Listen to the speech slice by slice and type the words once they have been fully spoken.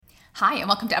Hi, and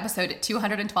welcome to episode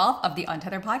 212 of the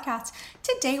Untethered Podcast.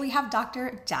 Today we have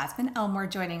Dr. Jasmine Elmore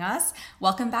joining us.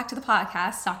 Welcome back to the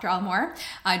podcast, Dr. Elmore.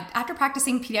 After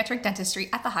practicing pediatric dentistry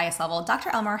at the highest level, Dr.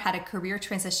 Elmore had a career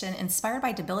transition inspired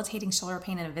by debilitating shoulder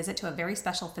pain and a visit to a very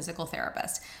special physical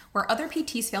therapist. Where other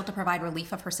PTs failed to provide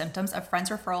relief of her symptoms, a friend's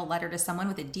referral led her to someone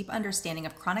with a deep understanding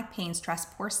of chronic pain, stress,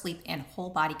 poor sleep, and whole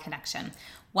body connection.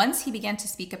 Once he began to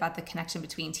speak about the connection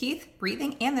between teeth,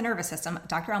 breathing, and the nervous system,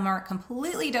 Dr. Elmore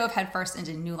completely dove headfirst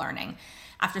into new learning.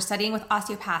 After studying with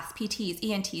osteopaths, PTs,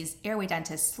 ENTs, airway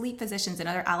dentists, sleep physicians, and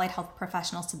other allied health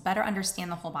professionals to better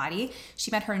understand the whole body, she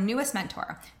met her newest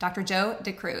mentor, Dr. Joe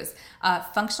DeCruz, a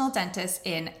functional dentist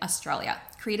in Australia.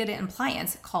 Created an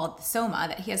appliance called Soma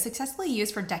that he has successfully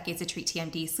used for decades to treat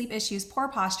TMD, sleep issues, poor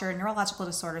posture, neurological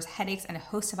disorders, headaches, and a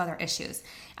host of other issues.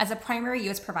 As a primary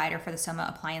U.S. provider for the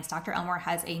Soma appliance, Dr. Elmore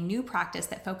has a new practice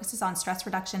that focuses on stress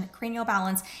reduction, cranial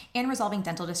balance, and resolving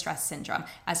dental distress syndrome,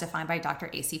 as defined by Dr.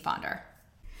 A.C. Fonder.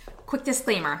 Quick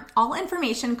disclaimer, all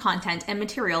information, content, and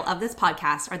material of this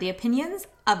podcast are the opinions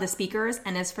of the speakers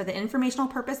and is for the informational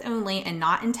purpose only and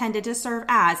not intended to serve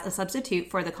as a substitute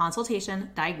for the consultation,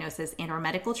 diagnosis, and/or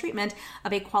medical treatment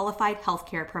of a qualified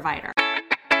healthcare provider.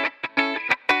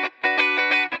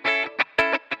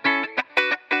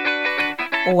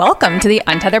 Welcome to the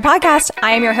Untethered Podcast.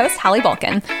 I am your host, Hallie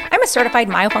Bulkin. I'm a certified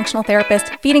myofunctional therapist,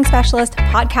 feeding specialist,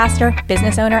 podcaster,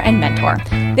 business owner, and mentor.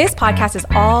 This podcast is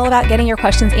all about getting your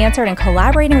questions answered and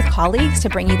collaborating with colleagues to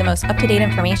bring you the most up-to-date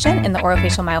information in the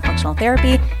orofacial myofunctional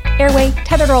therapy, airway,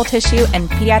 tethered oral tissue, and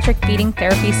pediatric feeding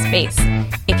therapy space.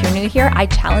 If you're new here, I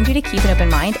challenge you to keep an open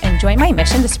mind and join my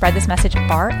mission to spread this message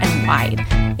far and wide.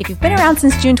 If you've been around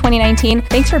since June 2019,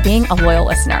 thanks for being a loyal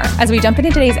listener. As we jump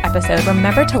into today's episode,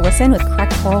 remember to listen with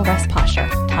correct oral rest posture.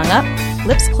 Tongue up,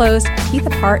 lips closed, teeth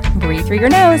apart, breathe through your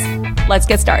nose. Let's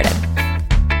get started.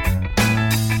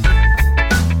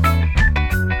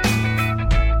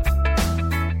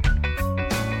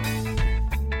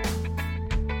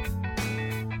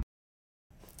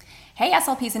 Hey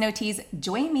SLPs and OTs,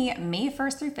 join me May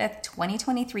 1st through 5th,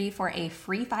 2023 for a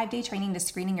free 5-day training to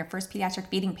screening your first pediatric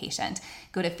feeding patient.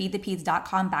 Go to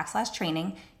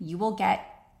feedthepeds.com/training. You will get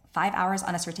 5 hours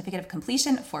on a certificate of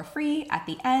completion for free at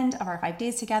the end of our 5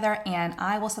 days together, and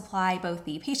I will supply both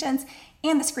the patients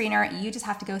and the screener. You just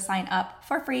have to go sign up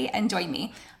for free and join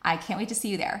me. I can't wait to see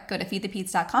you there. Go to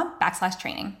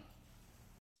feedthepeds.com/training.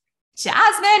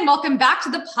 Jasmine, welcome back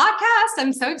to the podcast.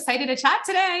 I'm so excited to chat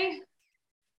today.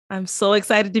 I'm so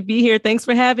excited to be here. Thanks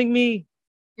for having me.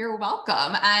 You're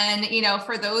welcome. And,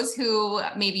 for those who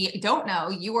maybe don't know,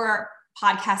 you were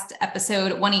podcast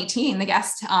episode 118, the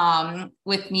guest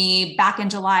with me back in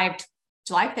July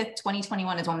 5th,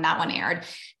 2021 is when that one aired.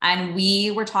 And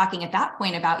we were talking at that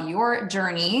point about your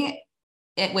journey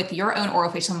with your own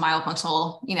orofacial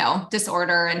myofunctional,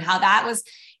 disorder and how that was,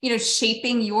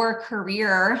 shaping your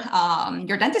career,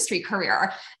 your dentistry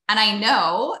career. And I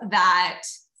know that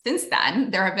since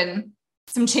then, there have been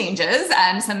some changes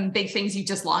and some big things you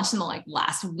just launched in the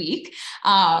last week.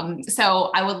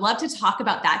 So I would love to talk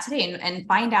about that today and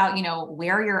find out,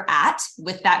 where you're at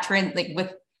with that trend,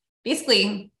 with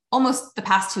basically almost the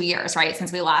past 2 years, right?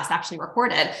 Since we last actually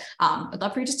recorded. I'd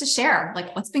love for you just to share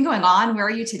what's been going on. Where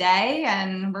are you today?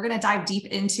 And we're going to dive deep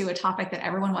into a topic that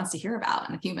everyone wants to hear about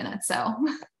in a few minutes. So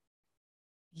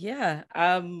yeah,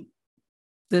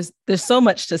 there's so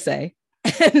much to say.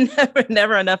 And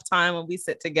never enough time when we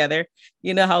sit together.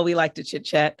 You know how we like to chit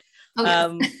chat. Oh,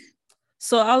 yes.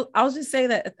 So I'll just say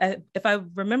that if I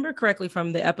remember correctly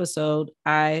from the episode,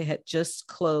 I had just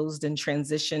closed and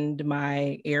transitioned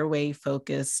my airway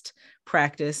focused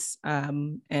practice,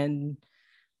 and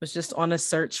was just on a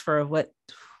search for what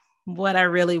I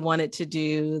really wanted to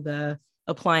do. The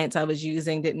appliance I was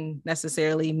using didn't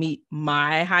necessarily meet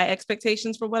my high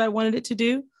expectations for what I wanted it to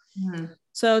do. Mm-hmm.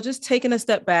 So just taking a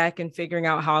step back and figuring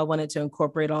out how I wanted to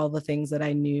incorporate all the things that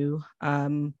I knew.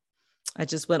 I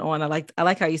just went on. I like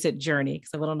how you said journey, because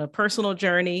I went on a personal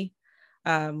journey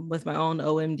with my own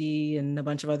OMD and a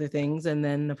bunch of other things, and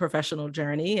then a professional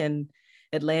journey. And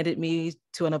it landed me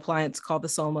to an appliance called the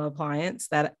Soma appliance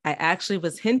that I actually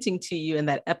was hinting to you in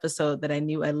that episode that I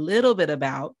knew a little bit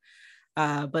about,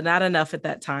 but not enough at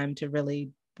that time to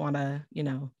really want to,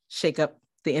 shake up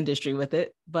the industry with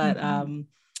it. But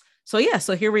So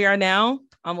here we are now,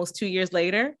 almost 2 years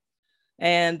later,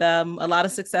 and a lot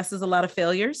of successes, a lot of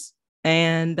failures.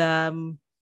 And,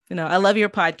 I love your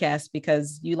podcast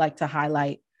because you like to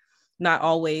highlight not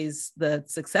always the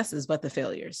successes, but the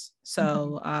failures.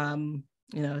 So,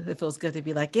 it feels good to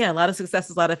be like, yeah, a lot of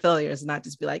successes, a lot of failures, not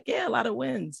just be like, yeah, a lot of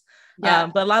wins,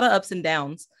 but a lot of ups and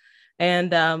downs.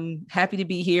 And happy to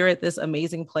be here at this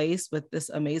amazing place with this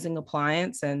amazing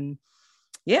appliance. And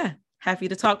yeah, happy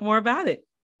to talk more about it.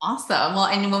 Awesome. Well,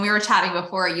 and when we were chatting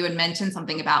before, you had mentioned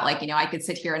something about like, I could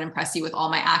sit here and impress you with all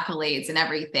my accolades and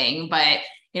everything, but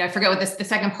I forget what the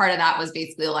second part of that was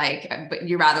basically like, but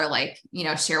you rather like,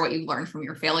 share what you learned from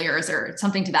your failures or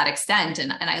something to that extent.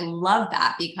 And I love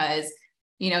that because,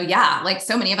 like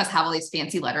so many of us have all these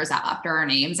fancy letters after our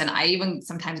names. And I even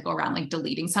sometimes go around like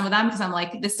deleting some of them because I'm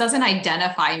like, this doesn't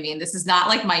identify me. And this is not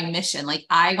like my mission. Like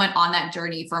I went on that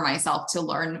journey for myself to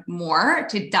learn more,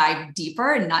 to dive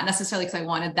deeper, and not necessarily because I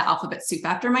wanted the alphabet soup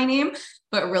after my name,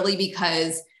 but really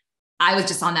because I was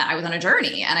just on that. I was on a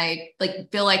journey, and I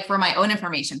like feel like for my own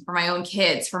information, for my own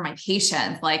kids, for my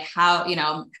patients, like how,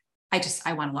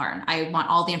 I want to learn. I want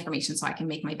all the information so I can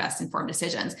make my best informed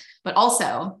decisions. But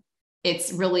also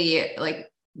it's really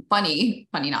like funny,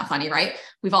 not funny, right?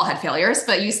 We've all had failures,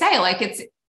 but you say like, it's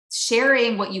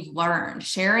sharing what you've learned,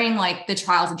 sharing like the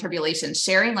trials and tribulations,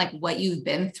 sharing like what you've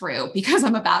been through, because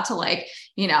I'm about to like,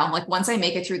 like once I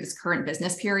make it through this current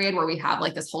business period where we have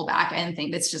like this whole back end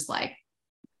thing, that's just like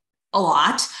a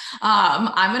lot.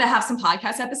 I'm going to have some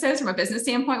podcast episodes from a business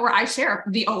standpoint where I share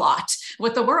a lot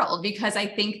with the world, because I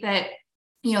think that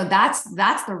that's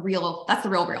the real,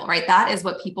 right? That is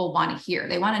what people want to hear.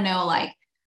 They want to know, like,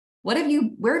 where have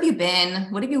you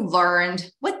been? What have you learned?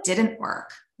 What didn't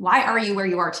work? Why are you where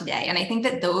you are today? And I think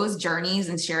that those journeys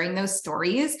and sharing those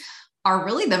stories are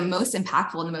really the most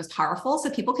impactful and the most powerful.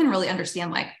 So people can really understand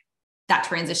like that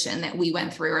transition that we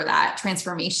went through, or that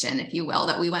transformation, if you will,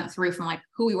 that we went through from like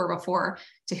who we were before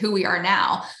to who we are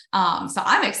now. So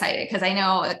I'm excited because I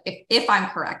know if I'm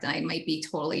correct, and I might be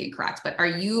totally incorrect, but are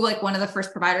you like one of the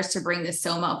first providers to bring this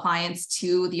Soma appliance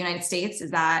to the United States?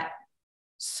 Is that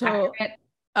so accurate?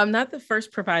 I'm not the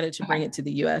first provider to bring it to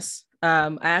the US.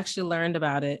 I actually learned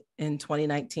about it in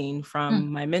 2019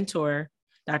 from my mentor,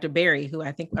 Dr. Barry, who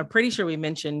I'm pretty sure we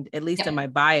mentioned, at least in my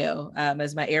bio,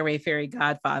 as my airway fairy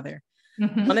godfather.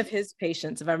 One of his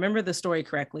patients, if I remember the story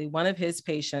correctly, one of his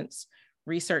patients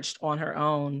researched on her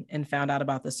own and found out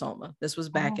about the Soma. This was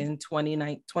back in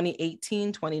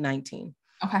 2018, 2019.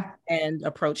 Okay. And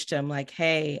approached him like,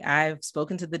 hey, I've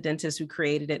spoken to the dentist who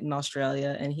created it in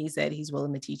Australia, and he said he's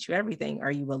willing to teach you everything.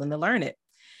 Are you willing to learn it?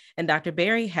 And Dr.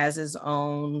 Barry has his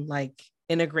own like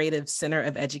integrative center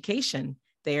of education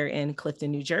there in Clifton,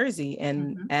 New Jersey.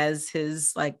 And as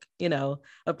his like,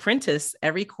 apprentice,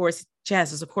 every course,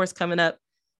 Jazz, there's a course coming up,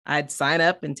 I'd sign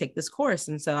up and take this course.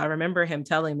 And so I remember him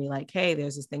telling me like, hey,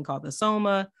 there's this thing called the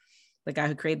Soma. The guy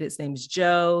who created its name is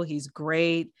Joe. He's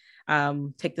great.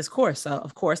 Take this course. So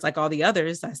of course, like all the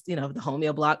others, the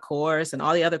Homeo Block course and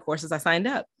all the other courses, I signed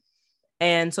up.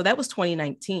 And so that was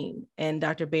 2019. And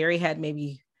Dr. Barry had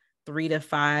maybe 3 to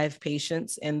 5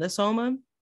 patients in the Soma.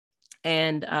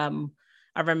 And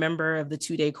I remember of the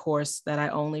 2-day course that I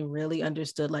only really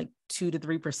understood like 2 to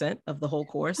 3% of the whole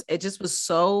course. It just was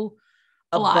so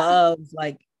above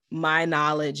like my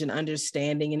knowledge and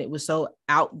understanding. And it was so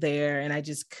out there, and I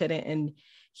just couldn't. And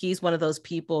he's one of those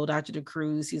people, Dr.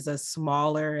 DeCruz, he's a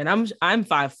smaller, and I'm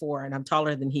 5'4" and I'm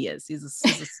taller than he is. He's a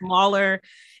smaller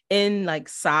in like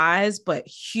size, but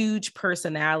huge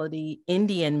personality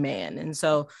Indian man. And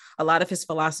so a lot of his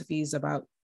philosophies about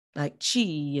like chi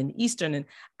and Eastern, and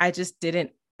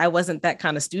I wasn't that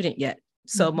kind of student yet.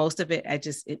 So most of it,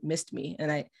 it missed me.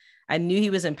 And I knew he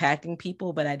was impacting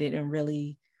people, but I didn't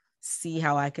really see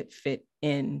how I could fit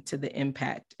into the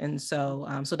impact. And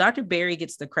so, so Dr. Barry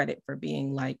gets the credit for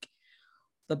being like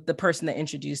the person that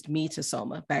introduced me to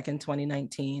Soma back in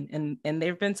 2019. And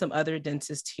there've been some other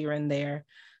dentists here and there,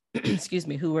 excuse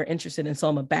me, who were interested in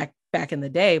Soma back in the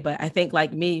day. But I think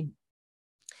like me,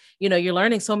 you're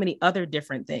learning so many other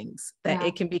different things that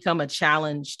it can become a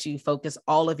challenge to focus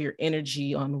all of your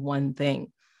energy on one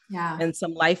thing. Yeah. And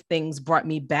some life things brought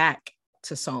me back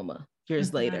to Soma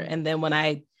years later. And then when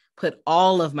I put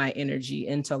all of my energy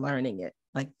into learning it,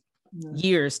 like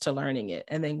years to learning it,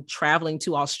 and then traveling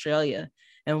to Australia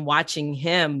and watching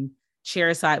him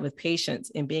chairside with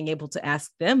patients and being able to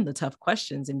ask them the tough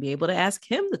questions and be able to ask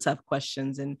him the tough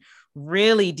questions and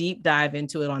really deep dive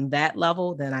into it on that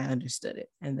level, then I understood it.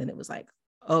 And then it was like,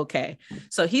 okay.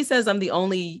 So he says I'm the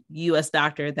only US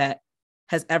doctor that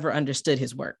has ever understood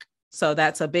his work. So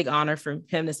that's a big honor for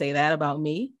him to say that about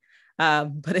me.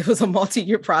 But it was a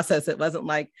multi-year process. It wasn't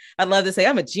like, I'd love to say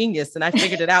I'm a genius and I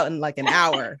figured it out in like an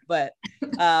hour, but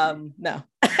no.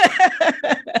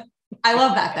 I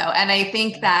love that though. And I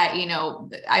think that,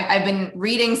 I've been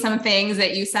reading some things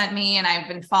that you sent me, and I've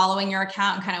been following your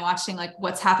account and kind of watching like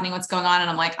what's happening, what's going on. And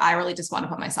I'm like, I really just want to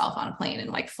put myself on a plane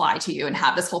and like fly to you and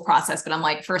have this whole process. But I'm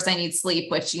like, first I need sleep,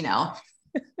 which,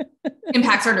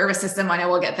 impacts our nervous system. I know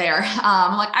we'll get there.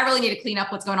 I'm like, I really need to clean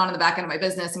up what's going on in the back end of my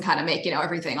business and kind of make,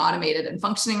 everything automated and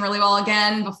functioning really well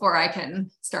again before I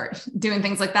can start doing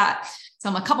things like that. So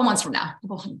I'm a couple months from now, a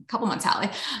couple months, Hallie.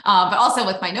 But also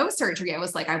with my nose surgery, I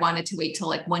was like, I wanted to wait till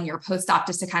like 1 year post-op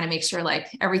just to kind of make sure like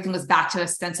everything was back to a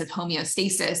sense of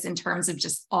homeostasis in terms of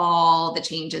just all the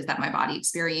changes that my body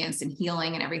experienced and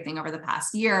healing and everything over the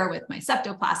past year with my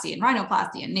septoplasty and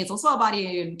rhinoplasty and nasal swell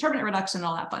body and turbinate reduction and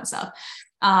all that fun stuff.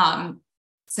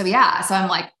 So I'm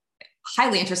like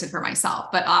highly interested for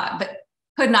myself, but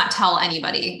could not tell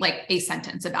anybody like a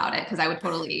sentence about it because I would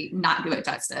totally not do it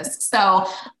justice. So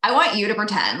I want you to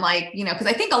pretend like, because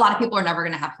I think a lot of people are never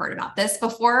going to have heard about this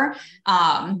before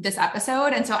this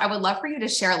episode. And so I would love for you to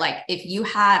share, like, if you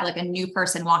had like a new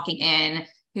person walking in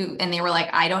and they were like,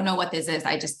 I don't know what this is.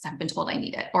 I just have been told I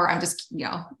need it. Or I'm just,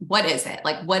 what is it?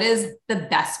 Like, what is the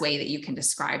best way that you can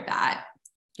describe that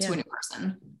to a new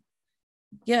person?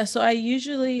 Yeah. So I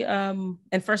usually,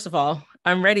 and first of all,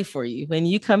 I'm ready for you when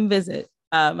you come visit.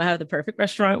 I have the perfect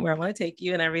restaurant where I want to take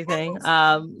you and everything.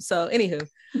 So anywho,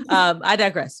 I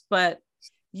digress. But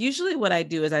usually what I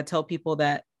do is I tell people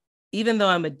that even though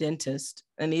I'm a dentist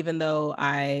and even though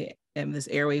I am this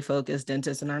airway focused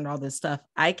dentist and learned all this stuff,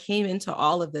 I came into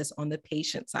all of this on the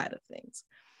patient side of things.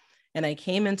 And I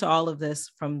came into all of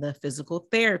this from the physical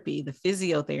therapy, the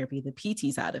physiotherapy, the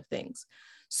PT side of things.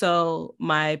 So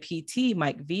my PT,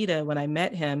 Mike Vita, when I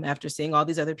met him after seeing all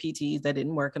these other PTs that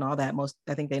didn't work and all that,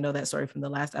 I think they know that story from the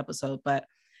last episode, but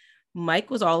Mike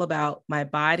was all about my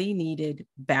body needed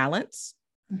balance.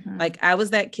 Mm-hmm. Like I was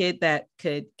that kid that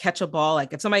could catch a ball.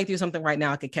 Like if somebody threw something right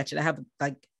now, I could catch it. I have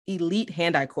like elite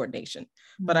hand-eye coordination,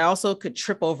 but I also could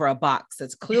trip over a box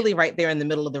that's clearly right there in the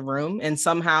middle of the room. And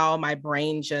somehow my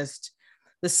brain just,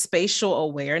 the spatial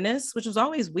awareness, which was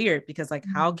always weird because like,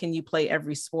 how can you play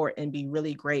every sport and be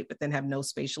really great, but then have no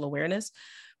spatial awareness?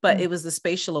 But it was the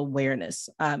spatial awareness.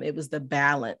 It was the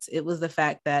balance. It was the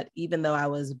fact that even though I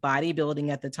was bodybuilding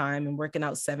at the time and working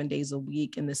out 7 days a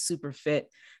week in the super fit,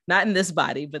 not in this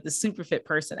body, but the super fit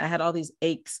person, I had all these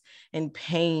aches and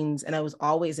pains and I was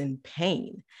always in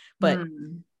pain, but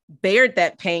bared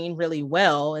that pain really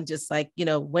well and just like,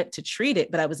 went to treat it,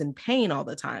 but I was in pain all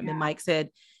the time. Yeah. And Mike said,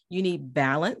 you need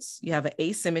balance. You have an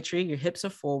asymmetry. Your hips are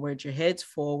forward, your head's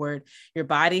forward. Your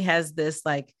body has this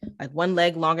like one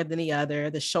leg longer than the other,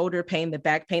 the shoulder pain, the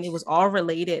back pain, it was all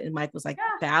related. And Mike was like,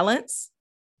 balance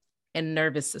and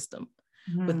nervous system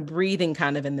with breathing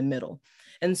kind of in the middle.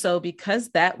 And so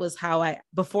because that was how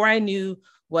before I knew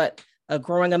what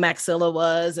growing a maxilla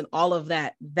was and all of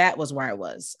that, that was where I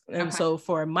was. And so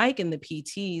for Mike and the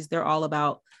PTs, they're all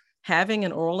about having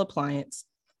an oral appliance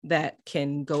that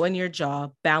can go in your jaw,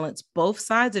 balance both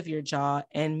sides of your jaw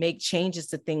and make changes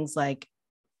to things like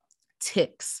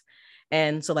tics.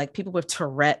 And so like people with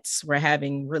Tourette's were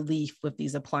having relief with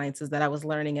these appliances that I was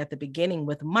learning at the beginning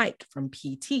with Mike from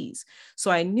PTs.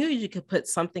 So I knew you could put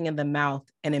something in the mouth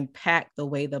and impact the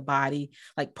way the body,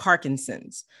 like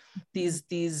Parkinson's, these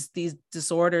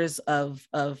disorders of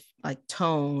like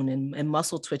tone and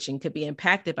muscle twitching could be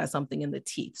impacted by something in the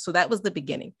teeth. So that was the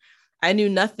beginning. I knew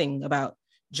nothing about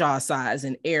jaw size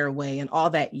and airway and all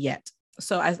that yet.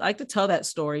 So I like to tell that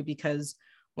story because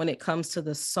when it comes to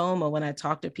the Soma, when I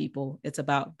talk to people, it's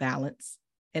about balance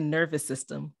and nervous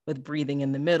system with breathing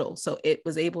in the middle. So it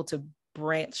was able to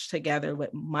branch together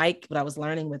with Mike, what I was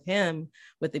learning with him,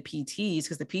 with the PTs,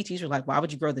 because the PTs were like, why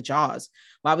would you grow the jaws?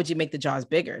 Why would you make the jaws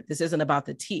bigger? This isn't about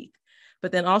the teeth.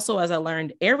 But then also as I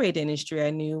learned airway dentistry,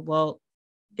 I knew, well,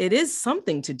 it is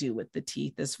something to do with the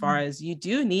teeth as far as you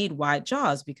do need wide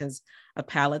jaws because a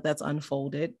palate that's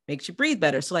unfolded makes you breathe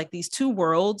better. So like these two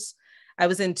worlds, I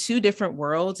was in two different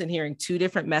worlds and hearing two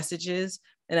different messages.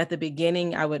 And at the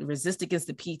beginning, I would resist against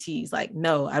the PTs, like,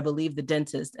 no, I believe the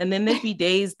dentist. And then there'd be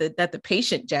days that the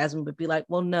patient, Jasmine, would be like,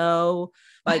 well, no,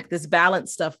 like this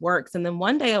balance stuff works. And then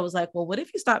one day I was like, well, what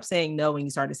if you stop saying no and you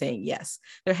started saying yes?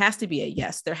 There has to be a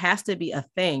yes. There has to be a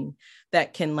thing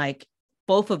that can like,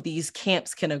 both of these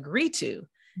camps can agree to.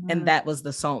 And that was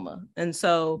the Soma. And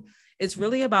so it's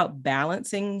really about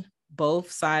balancing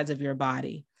both sides of your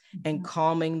body and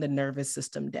calming the nervous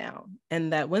system down.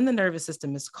 And that when the nervous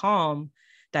system is calm,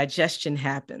 digestion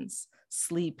happens,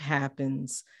 sleep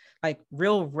happens, like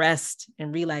real rest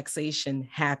and relaxation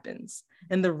happens.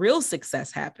 And the real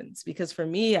success happens because for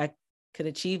me, I could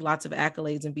achieve lots of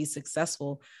accolades and be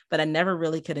successful, but I never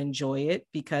really could enjoy it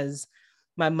because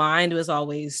my mind was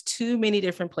always too many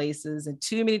different places and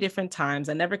too many different times.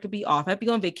 I never could be off. I'd be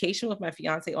on vacation with my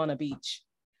fiance on a beach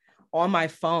on my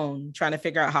phone trying to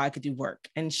figure out how I could do work.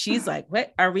 And she's like,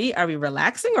 what are we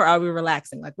relaxing or are we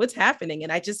relaxing? Like, what's happening?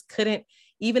 And I just couldn't,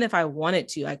 even if I wanted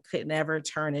to, I could never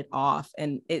turn it off.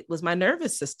 And it was my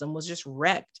nervous system was just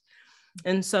wrecked.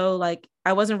 And so like,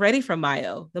 I wasn't ready for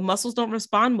myo. The muscles don't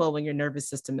respond well when your nervous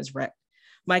system is wrecked.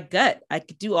 My gut, I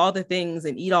could do all the things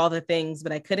and eat all the things,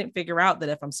 but I couldn't figure out that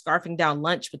if I'm scarfing down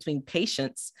lunch between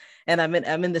patients and I'm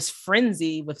in this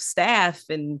frenzy with staff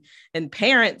and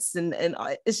parents and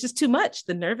it's just too much.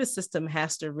 The nervous system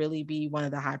has to really be one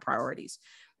of the high priorities.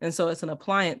 And so it's an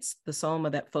appliance, the Soma,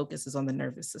 that focuses on the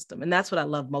nervous system. And that's what I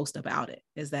love most about it,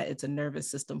 is that it's a nervous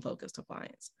system focused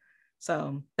appliance.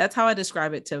 So that's how I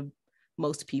describe it to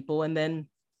most people. And then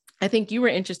I think you were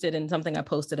interested in something I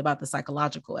posted about the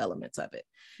psychological elements of it,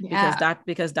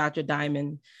 because Dr.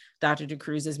 Diamond, Dr.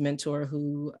 DeCruz's mentor,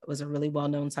 who was a really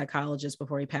well-known psychologist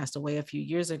before he passed away a few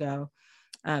years ago,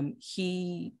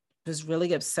 he was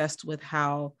really obsessed with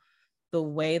how the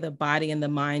way the body and the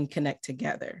mind connect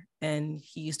together. And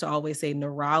he used to always say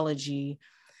neurology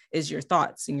is your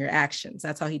thoughts and your actions.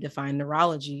 That's how he defined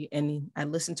neurology. And I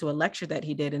listened to a lecture that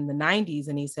he did in the 90s,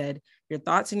 and he said, your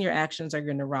thoughts and your actions are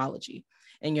your neurology.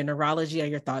 And your neurology are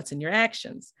your thoughts and your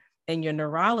actions. And your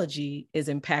neurology is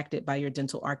impacted by your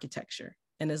dental architecture.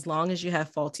 And as long as you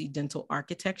have faulty dental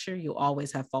architecture, you'll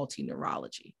always have faulty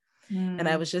neurology. And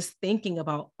I was just thinking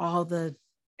about all the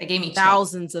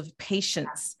thousands of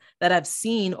patients that I've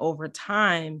seen over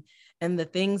time and the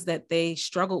things that they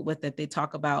struggled with that they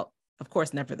talk about, of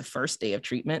course, never the first day of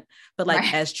treatment, but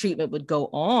like as treatment would go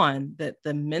on, that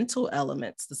the mental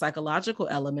elements, the psychological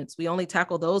elements, we only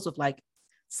tackle those with like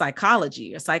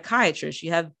psychology or psychiatrist.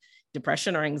 You have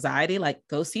depression or anxiety, like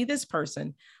go see this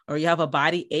person. Or you have a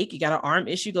body ache, you got an arm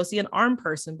issue, go see an arm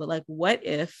person. But like, what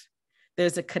if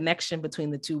there's a connection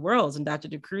between the two worlds? And Dr.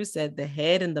 DeCruz said the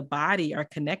head and the body are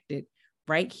connected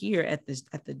right here at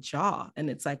the jaw. And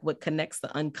it's like what connects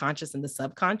the unconscious and the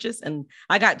subconscious. And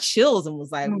I got chills and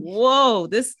was like, whoa,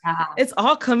 it's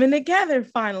all coming together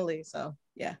finally. So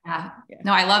yeah.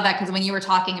 No, I love that. Cause when you were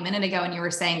talking a minute ago and you were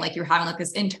saying like, you're having like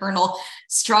this internal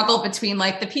struggle between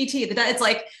like the PT, it's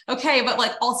like, okay, but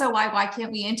like also why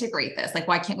can't we integrate this? Like,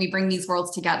 why can't we bring these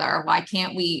worlds together? Why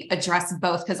can't we address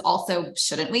both? Cause also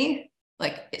shouldn't we,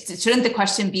 like, shouldn't the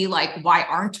question be like, why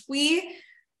aren't we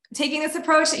taking this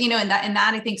approach? You know, and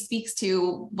that I think speaks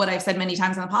to what I've said many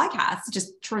times on the podcast.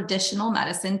 Just traditional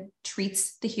medicine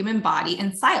treats the human body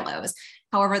in silos.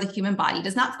 However, the human body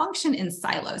does not function in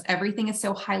silos. Everything is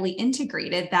so highly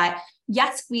integrated that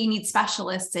yes, we need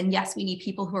specialists, and yes, we need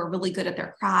people who are really good at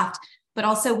their craft, but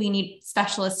also we need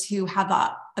specialists who have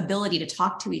the ability to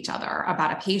talk to each other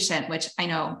about a patient, which I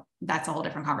know that's a whole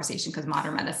different conversation because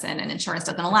modern medicine and insurance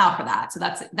doesn't allow for that. So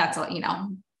that's a,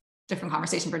 different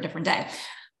conversation for a different day.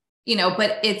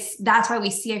 But that's why we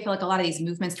see, I feel like a lot of these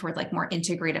movements towards like more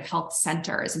integrative health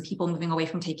centers and people moving away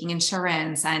from taking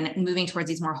insurance and moving towards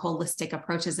these more holistic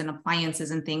approaches and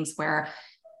appliances and things where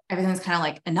everything's kind of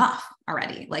like enough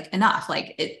already, like enough,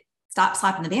 like stop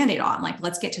slapping the Band-Aid on, like,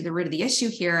 let's get to the root of the issue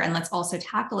here. And let's also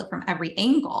tackle it from every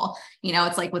angle.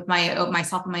 It's like with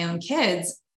myself and my own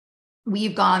kids,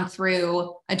 we've gone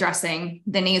through addressing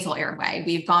the nasal airway.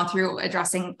 We've gone through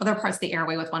addressing other parts of the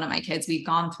airway with one of my kids. We've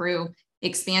gone through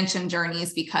expansion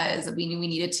journeys because we knew we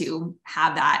needed to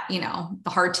have that, the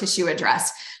hard tissue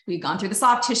addressed. We've gone through the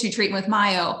soft tissue treatment with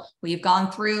myo. We've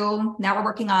gone through, now we're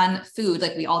working on food.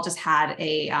 Like we all just had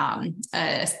a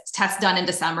test done in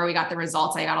December. We got the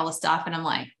results. I got all the stuff and I'm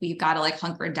like, we've got to like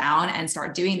hunker down and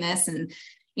start doing this. And,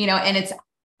 and it's,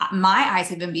 my eyes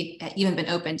have even been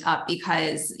opened up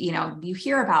because, you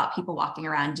hear about people walking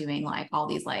around doing like all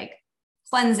these like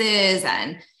cleanses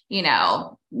and,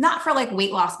 not for like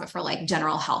weight loss, but for like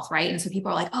general health. Right. And so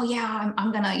people are like, oh yeah,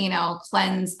 I'm going to,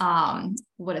 cleanse,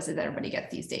 what is it that everybody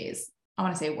gets these days? I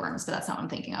want to say worms, but that's not what I'm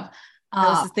thinking of. I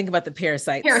was just thinking about the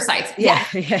parasites. Yeah.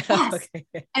 Yes. Okay.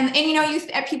 And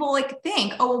people like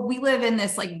think, oh, well, we live in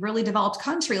this like really developed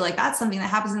country. Like that's something that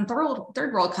happens in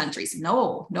third world countries.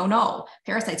 No.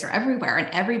 Parasites are everywhere. And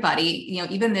everybody,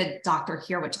 even the doctor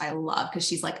here, which I love, because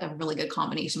she's like a really good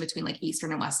combination between like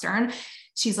Eastern and Western.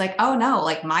 She's like, oh no,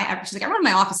 like everyone in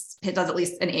my office does at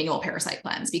least an annual parasite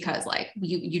cleanse because like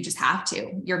you just have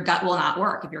to, your gut will not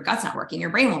work. If your gut's not working, your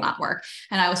brain will not work.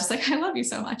 And I was just like, I love you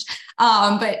so much.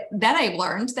 But then I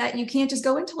learned that you can't just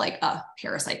go into like a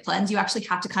parasite cleanse. You actually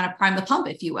have to kind of prime the pump,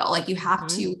 if you will. Like you have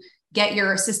to get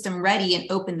your system ready and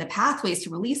open the pathways to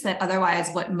release it. Otherwise,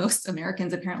 what most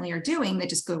Americans apparently are doing, they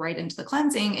just go right into the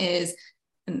cleansing is,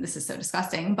 and this is so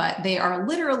disgusting, but they are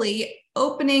literally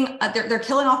opening, they're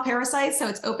killing off parasites. So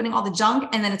it's opening all the junk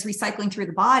and then it's recycling through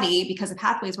the body because the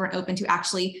pathways weren't open to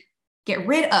actually get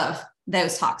rid of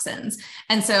those toxins.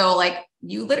 And so like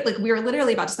we were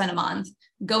literally about to spend a month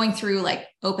going through like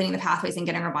opening the pathways and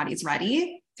getting our bodies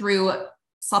ready through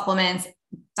supplements,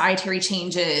 dietary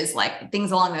changes, like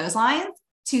things along those lines,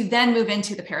 to then move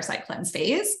into the parasite cleanse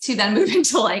phase, to then move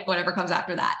into like whatever comes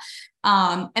after that.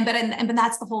 But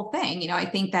that's the whole thing. I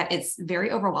think that it's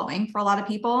very overwhelming for a lot of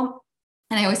people.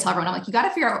 And I always tell everyone, I'm like, you got to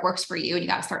figure out what works for you and you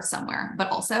got to start somewhere. But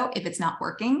also if it's not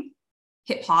working,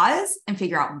 hit pause and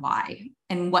figure out why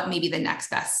and what may be the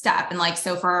next best step. And like,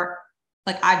 so for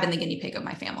like, I've been the guinea pig of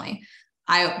my family.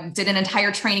 I did an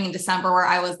entire training in December where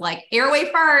I was like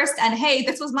airway first and hey,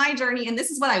 this was my journey. And this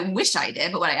is what I wish I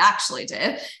did, but what I actually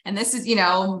did. And this is,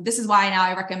 this is why now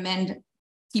I recommend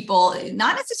people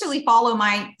not necessarily follow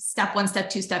my step 1, step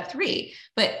 2, step 3,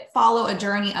 but follow a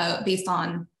journey based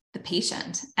on the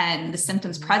patient and the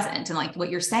symptoms present. And like what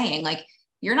you're saying, like,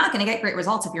 you're not going to get great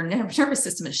results if your nervous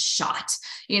system is shot,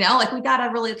 like we got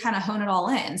to really kind of hone it all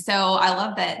in. So I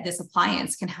love that this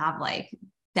appliance can have like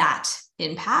that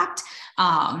impact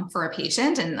for a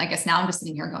patient. And I guess now I'm just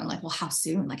sitting here going like, well, how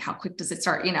soon, like how quick does it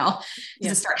start, does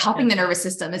it start helping the nervous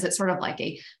system? Is it sort of like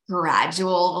a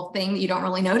gradual thing that you don't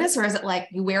really notice? Or is it like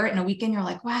you wear it in a weekend, you're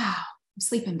like, wow, I'm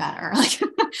sleeping better.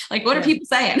 Like what are people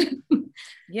saying?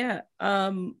 Yeah.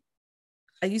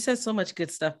 You said so much good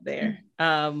stuff there.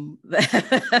 No,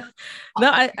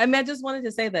 I mean, I just wanted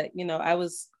to say that,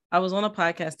 I was on a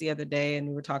podcast the other day and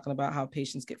we were talking about how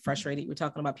patients get frustrated. We're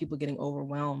talking about people getting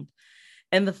overwhelmed.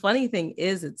 And the funny thing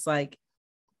is, it's like,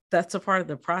 that's a part of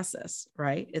the process,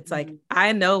 right? It's like,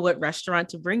 I know what restaurant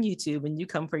to bring you to when you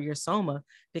come for your Soma,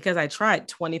 because I tried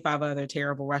 25 other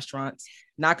terrible restaurants,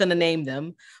 not going to name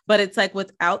them, but it's like,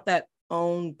 without that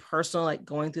own personal, like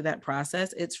going through that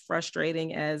process, it's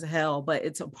frustrating as hell, but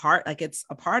it's a part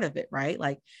of it, right?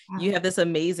 Like you have this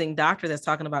amazing doctor that's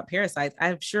talking about parasites.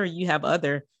 I'm sure you have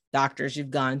other doctors you've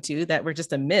gone to that were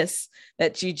just a miss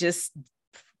that you just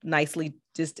nicely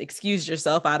just excused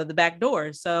yourself out of the back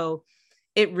door. So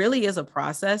it really is a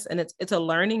process, and it's a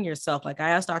learning yourself. Like I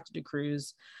asked Dr.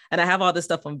 DeCruz, and I have all this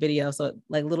stuff on video, so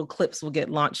like little clips will get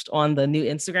launched on the new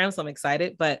Instagram. So I'm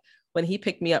excited. But when he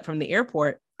picked me up from the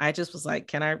airport, I just was like,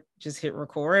 can I just hit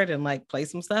record and like play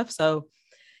some stuff? So,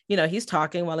 he's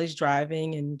talking while he's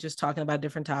driving and just talking about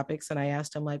different topics. And I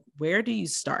asked him, like, where do you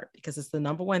start? Because it's the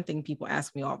number one thing people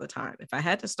ask me all the time. If I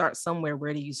had to start somewhere,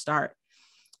 where do you start?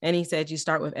 And he said, you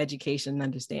start with education and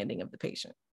understanding of the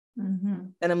patient. Mm-hmm.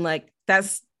 And I'm like,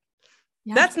 that's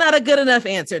not a good enough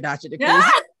answer, Dr. DeCruz,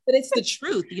 but it's the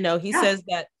truth. He says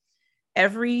that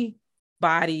every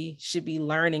body should be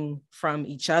learning from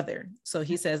each other. So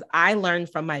he says, I learn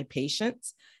from my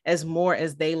patients as more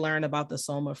as they learn about the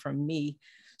Soma from me.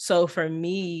 So for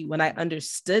me, when I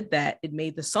understood that, it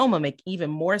made the Soma make even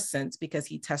more sense because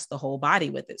he tests the whole body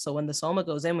with it. So when the Soma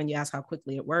goes in, when you ask how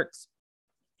quickly it works,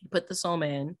 you put the Soma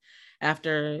in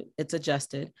after it's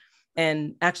adjusted.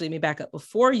 And actually, let me back up.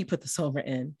 Before you put the Soma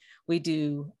in, we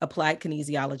do applied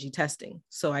kinesiology testing.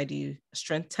 So I do a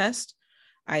strength test.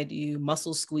 I do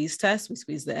muscle squeeze tests. We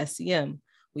squeeze the SCM.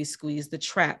 We squeeze the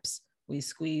traps. We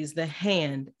squeeze the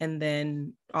hand. And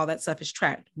then all that stuff is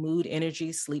tracked. Mood,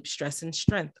 energy, sleep, stress, and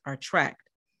strength are tracked.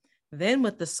 Then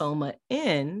with the Soma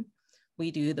in,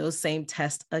 we do those same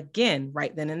tests again,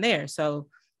 right then and there. So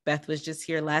Beth was just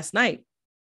here last night.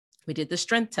 We did the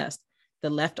strength test. The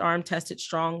left arm tested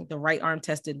strong. The right arm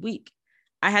tested weak.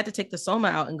 I had to take the Soma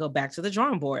out and go back to the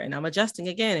drawing board, and I'm adjusting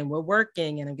again, and we're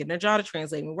working, and I'm getting a jaw to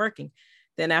translate, and we're working.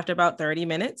 Then after about 30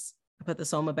 minutes, I put the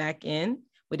Soma back in.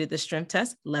 We did the strength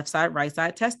test, left side, right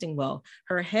side testing well.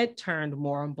 Her head turned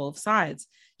more on both sides.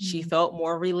 She felt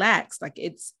more relaxed. Like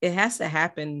it has to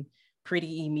happen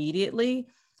pretty immediately.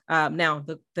 Now,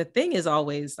 the thing is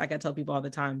always, like I tell people all the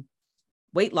time,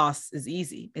 weight loss is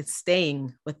easy. It's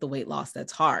staying with the weight loss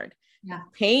that's hard. Yeah.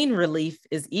 Pain relief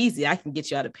is easy. I can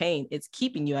get you out of pain. It's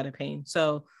keeping you out of pain.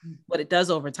 So what it does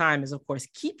over time is, of course,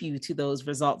 keep you to those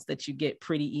results that you get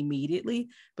pretty immediately,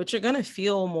 but you're going to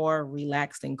feel more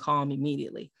relaxed and calm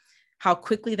immediately. How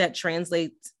quickly that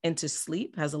translates into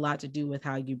sleep has a lot to do with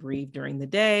how you breathe during the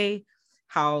day,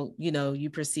 how, you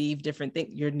perceive different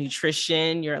things, your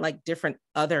nutrition, your like different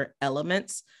other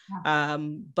elements. Yeah.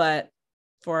 But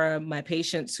for my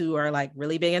patients who are like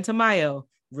really big into myo,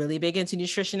 really big into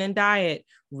nutrition and diet,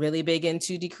 really big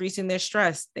into decreasing their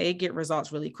stress, they get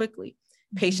results really quickly.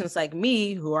 Mm-hmm. Patients like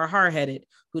me who are hard-headed,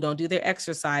 who don't do their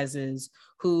exercises,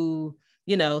 who,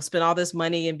 spend all this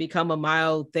money and become a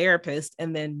myotherapist,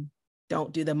 and then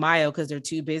don't do the myo because they're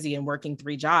too busy and working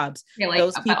 3 jobs. Yeah, like,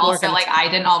 Those but people also like I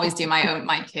didn't always do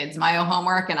my kids' myo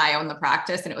homework, and I own the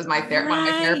practice, and it was one of my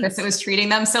therapists that was treating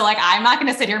them. So like, I'm not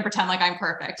going to sit here and pretend like I'm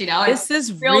perfect. This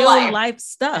is real life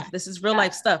stuff. This is real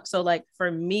life stuff. So like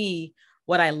for me,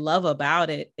 what I love about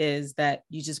it is that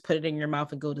you just put it in your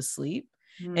mouth and go to sleep.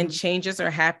 And changes are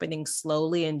happening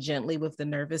slowly and gently with the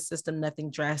nervous system,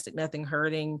 nothing drastic, nothing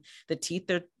hurting. The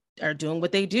teeth are doing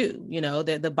what they do.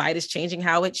 The bite is changing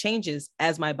how it changes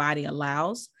as my body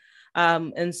allows.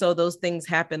 And so those things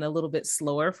happen a little bit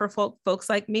slower for folks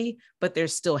like me, but they're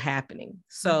still happening.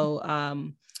 So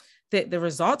the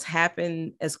results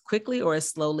happen as quickly or as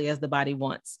slowly as the body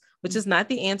wants, which is not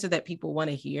the answer that people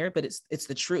want to hear, but it's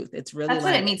the truth. It's really that's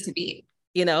what it needs to be.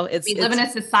 We live in a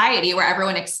society where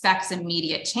everyone expects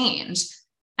immediate change,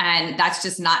 and that's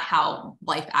just not how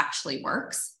life actually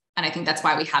works. And I think that's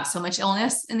why we have so much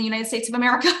illness in the United States of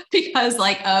America, because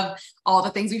like of all the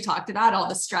things we've talked about, all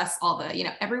the stress, all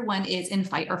the, everyone is in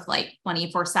fight or flight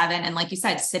 24/7. And like you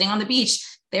said, sitting on the beach,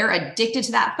 they're addicted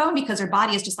to that phone because their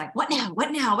body is just like, what now?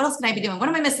 What now? What else can I be doing? What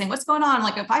am I missing? What's going on?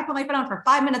 Like if I put my phone on for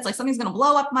 5 minutes, like something's going to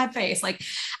blow up my face. Like,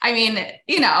 I mean,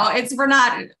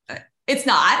 it's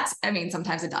not, I mean,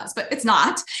 sometimes it does, but it's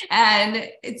not. And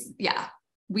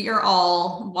we are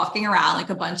all walking around like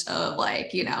a bunch of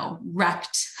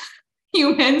wrecked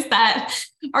humans that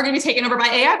are going to be taken over by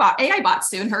AI bots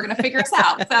soon, who are going to figure us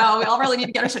out. So we all really need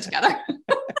to get our shit together.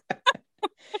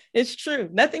 It's true.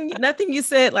 Nothing you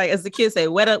said, like as the kids say,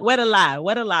 what a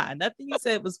lie. Nothing you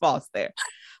said was false there.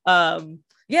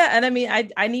 And I mean,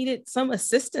 I needed some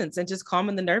assistance and just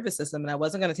calming the nervous system. And I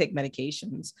wasn't going to take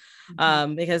medications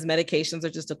because medications are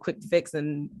just a quick fix.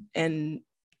 And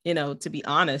to be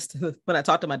honest, when I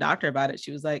talked to my doctor about it,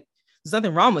 she was like, there's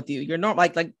nothing wrong with you. You're not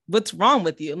like, what's wrong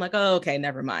with you? I'm like, oh, okay,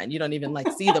 never mind. You don't even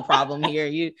see the problem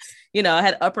here. I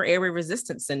had upper airway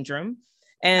resistance syndrome.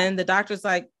 And the doctor's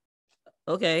like,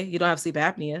 okay, you don't have sleep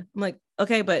apnea. I'm like,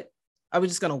 okay, but are we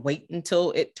just going to wait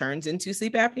until it turns into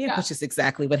sleep apnea, which is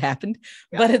exactly what happened.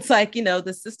 But it's like,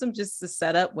 the system just is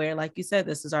set up where, like you said,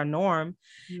 this is our norm.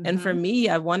 And for me,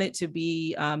 I want it to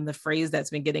be the phrase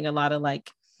that's been getting a lot of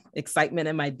excitement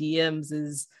in my DMs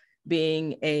is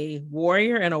being a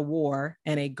warrior in a war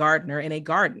and a gardener in a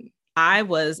garden. I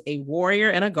was a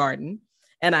warrior in a garden,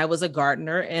 and I was a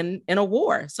gardener in a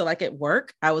war. So like at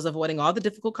work, I was avoiding all the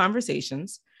difficult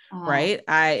conversations. Right.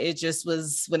 It just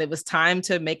was when it was time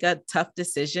to make a tough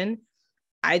decision,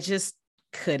 I just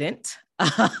couldn't.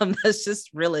 That's just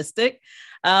realistic.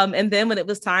 And then when it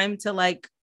was time to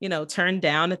turn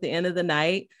down at the end of the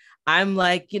night, I'm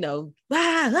like, come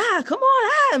on.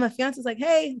 And my fiance's like,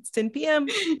 hey, it's 10 p.m.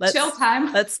 Chill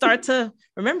time. Let's start to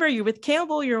remember you're with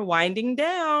Campbell, you're winding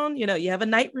down, you have a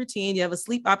night routine, you have a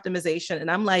sleep optimization. And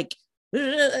I'm like,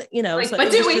 so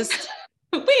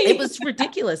it was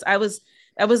ridiculous. I was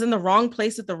in the wrong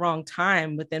place at the wrong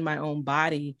time within my own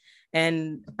body.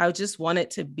 And I just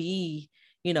wanted to be,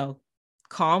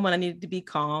 calm when I needed to be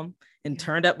calm and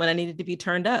turned up when I needed to be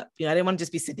turned up. I didn't want to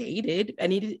just be sedated.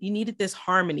 You needed this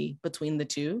harmony between the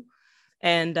two.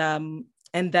 And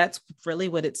that's really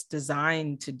what it's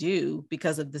designed to do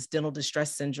because of this dental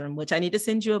distress syndrome, which I need to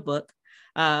send you a book.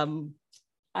 It's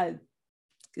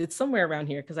somewhere around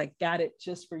here because I got it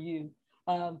just for you.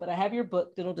 But I have your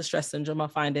book, Dental Distress Syndrome. I'll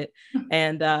find it.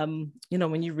 And,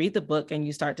 when you read the book and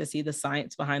you start to see the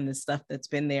science behind this stuff that's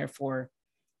been there for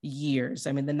years.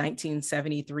 I mean, the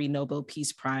 1973 Nobel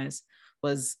Peace Prize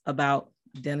was about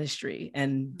dentistry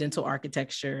and dental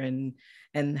architecture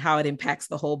and how it impacts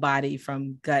the whole body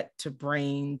from gut to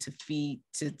brain to feet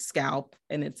to scalp.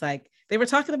 And it's like, they were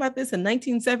talking about this in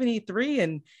 1973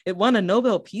 and it won a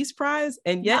Nobel Peace Prize.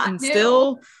 And yet, we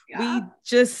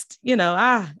just,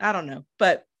 I don't know,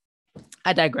 but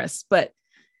I digress. But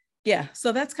yeah,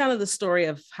 so that's kind of the story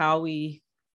of how we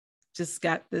just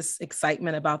got this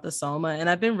excitement about the Soma. And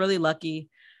I've been really lucky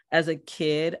as a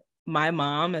kid. My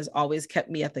mom has always kept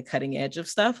me at the cutting edge of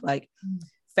stuff like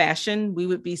fashion. We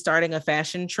would be starting a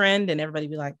fashion trend and everybody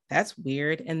would be like, that's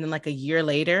weird. And then like a year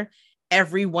later,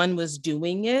 everyone was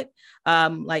doing it.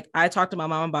 Like I talked to my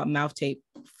mom about mouth tape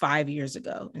 5 years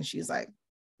ago and she's like,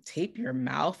 tape your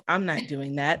mouth? I'm not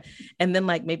doing that. And then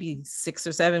like maybe 6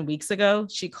 or 7 weeks ago,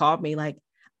 she called me like,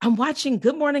 I'm watching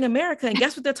Good Morning America and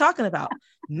guess what they're talking about?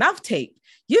 Mouth tape.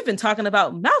 You've been talking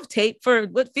about mouth tape for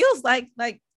what feels like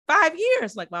 5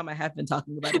 years. Like, Mom, I have been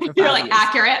talking about it for 5 years. You're like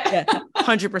accurate. Yeah,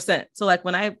 100%. So like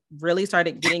when I really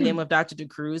started getting in with Dr.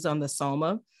 DeCruz on the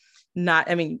Soma,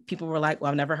 people were like,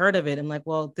 well, I've never heard of it. I'm like,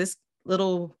 well, this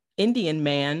little Indian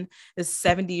man is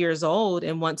 70 years old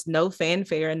and wants no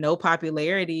fanfare and no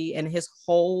popularity. And his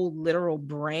whole literal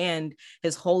brand,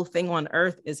 his whole thing on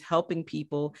earth is helping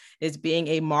people, is being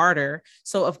a martyr.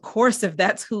 So of course, if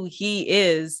that's who he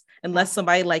is, unless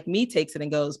somebody like me takes it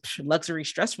and goes, luxury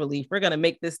stress relief, we're going to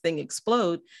make this thing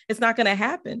explode, it's not going to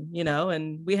happen, you know?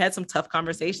 And we had some tough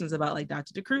conversations about, like,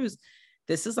 Dr. DeCruz,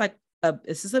 this is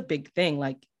a big thing.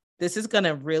 Like, this is going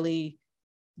to really,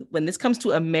 when this comes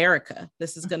to America,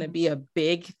 this is going to be a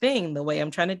big thing. The way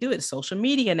I'm trying to do it, social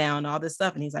media now and all this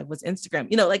stuff. And he's like, what's Instagram?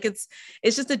 You know, like it's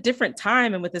just a different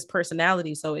time. And with his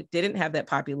personality, so it didn't have that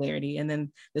popularity. And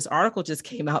then this article just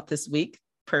came out this week.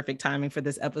 Perfect timing for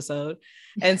this episode.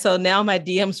 And so now my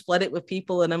DMs flooded with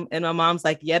people, and my mom's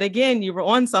like, yet again, you were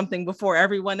on something before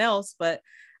everyone else. But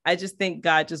I just think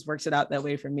God just works it out that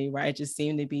way for me, where I just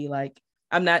seem to be like,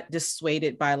 I'm not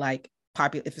dissuaded by like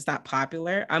popular. If it's not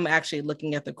popular, I'm actually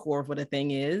looking at the core of what a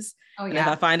thing is. Oh, yeah. And if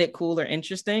I find it cool or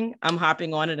interesting, I'm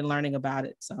hopping on it and learning about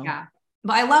it. So yeah,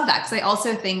 but I love that, because I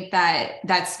also think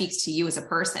that speaks to you as a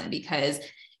person, because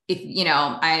if, you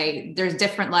know, there's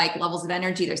different like levels of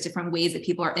energy. There's different ways that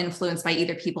people are influenced by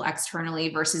either people externally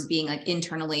versus being like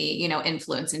internally, you know,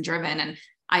 influenced and driven. And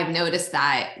I've noticed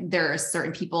that there are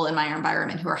certain people in my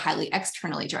environment who are highly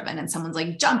externally driven, and someone's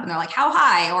like, jump, and they're like, how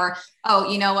high? Or,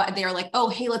 oh, you know what? They're like, oh,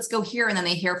 hey, let's go here. And then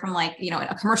they hear from, like, you know,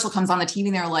 a commercial comes on the TV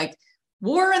and they're like,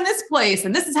 war in this place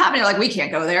and this is happening. They're like, we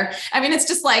can't go there. I mean, it's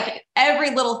just like every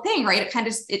little thing, right?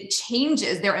 It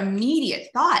changes their immediate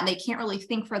thought, and they can't really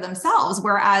think for themselves.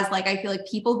 Whereas, like, I feel like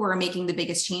people who are making the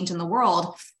biggest change in the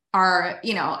world are,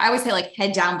 you know, I always say like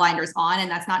head down, blinders on,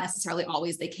 and that's not necessarily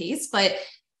always the case, but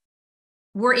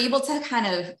we're able to kind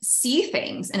of see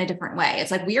things in a different way.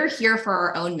 It's like, we are here for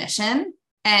our own mission.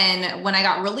 And when I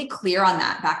got really clear on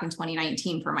that back in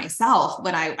 2019 for myself,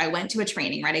 when I went to a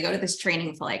training, right? I go to this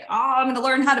training for like, oh, I'm going to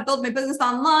learn how to build my business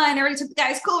online. I already took the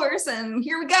guy's course and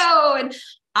here we go. And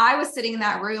I was sitting in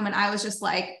that room and I was just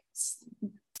like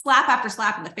slap after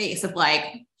slap in the face of like,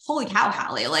 holy cow,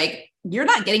 Hallie, like, you're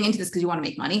not getting into this because you want to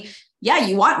make money. Yeah,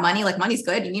 you want money, like money's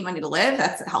good. You need money to live.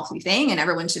 That's a healthy thing. And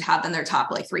everyone should have them their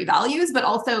top like 3 values, but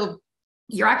also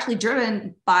you're actually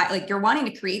driven by, like, you're wanting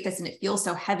to create this, and it feels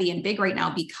so heavy and big right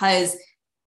now because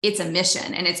it's a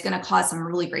mission, and it's going to cause some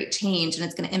really great change, and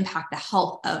it's going to impact the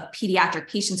health of pediatric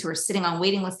patients who are sitting on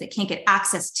waiting lists that can't get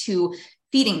access to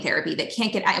feeding therapy, that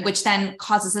can't get, which then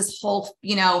causes this whole,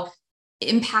 you know,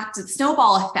 impact,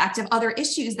 snowball effect of other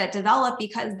issues that develop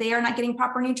because they are not getting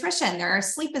proper nutrition. Their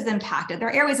sleep is impacted,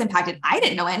 their airway is impacted. I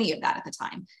didn't know any of that at the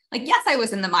time. Like, yes, I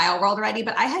was in the myo world already,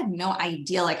 but I had no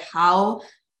idea like how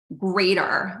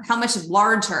much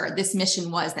larger this mission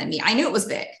was than me. I knew it was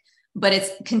big, but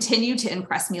it's continued to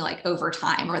impress me like over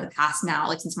time, or the past now,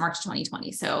 like since March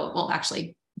 2020. So, well,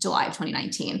 actually July of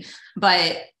 2019,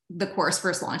 but the course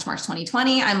first launched March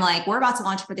 2020. I'm like, we're about to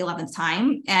launch for the 11th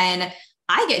time. And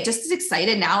I get just as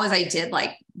excited now as I did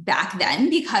like back then,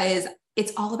 because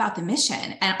it's all about the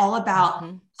mission and all about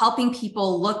helping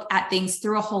people look at things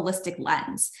through a holistic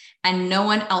lens. And no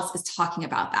one else is talking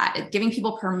about that. It's giving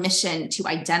people permission to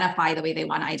identify the way they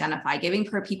want to identify, giving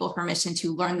people permission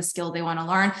to learn the skill they want to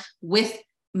learn with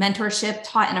mentorship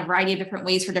taught in a variety of different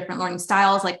ways for different learning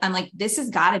styles. Like, I'm like, this has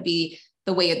got to be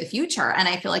the way of the future. And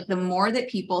I feel like the more that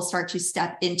people start to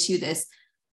step into this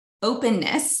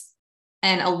openness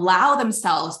and allow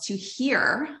themselves to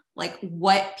hear like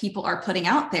what people are putting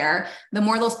out there, the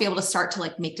more they'll be able to start to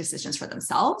like make decisions for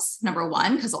themselves. Number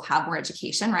one, because they'll have more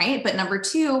education, right? But number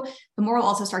two, the more we'll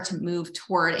also start to move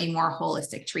toward a more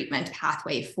holistic treatment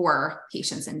pathway for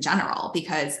patients in general,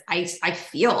 because I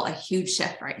feel a huge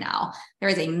shift right now. There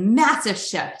is a massive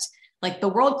shift. Like, the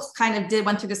world kind of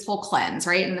went through this whole cleanse,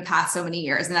 right, in the past so many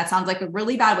years. And that sounds like a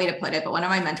really bad way to put it. But one of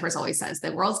my mentors always says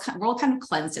the world kind of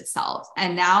cleansed itself.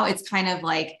 And now it's kind of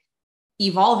like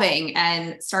evolving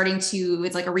and starting to,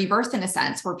 it's like a rebirth in a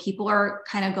sense, where people are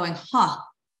kind of going,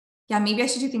 yeah, maybe I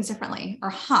should do things differently.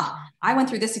 Or, I went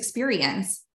through this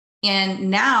experience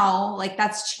and now like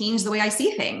that's changed the way I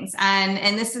see things.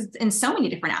 And this is in so many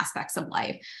different aspects of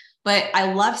life, but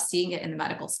I love seeing it in the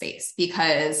medical space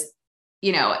because,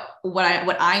 you know, what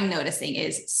I'm noticing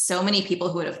is so many people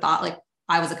who would have thought like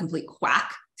I was a complete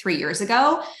quack 3 years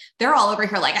ago, they're all over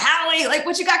here like, Hallie, like,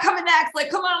 what you got coming next? Like,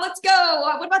 come on, let's go.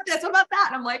 What about this? What about that?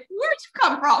 And I'm like, where'd you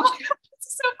come from? This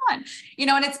is so fun. You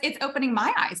know, and it's opening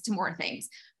my eyes to more things,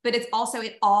 but it's also,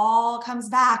 it all comes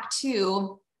back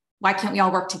to, why can't we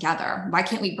all work together? Why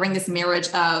can't we bring this marriage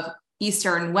of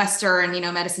Eastern, Western, you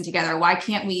know, medicine together? Why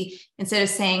can't we, instead of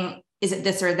saying, is it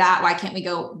this or that? Why can't we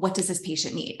go, what does this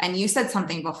patient need? And you said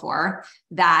something before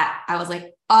that I was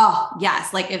like, oh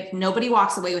yes. Like, if nobody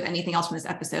walks away with anything else from this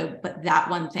episode, but that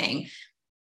one thing,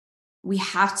 we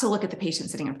have to look at the patient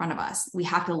sitting in front of us. We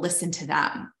have to listen to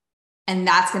them. And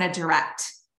that's going to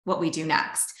direct what we do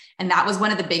next. And that was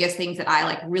one of the biggest things that I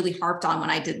like really harped on when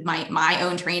I did my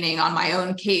own training on my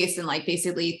own case, and like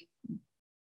basically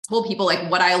told people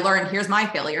like what I learned. Here's my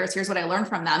failures. Here's what I learned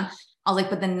from them. I was like,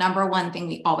 but the number one thing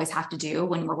we always have to do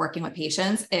when we're working with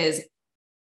patients is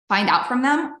find out from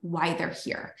them why they're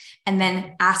here, and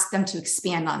then ask them to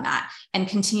expand on that and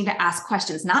continue to ask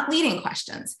questions, not leading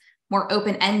questions, more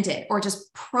open-ended, or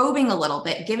just probing a little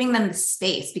bit, giving them the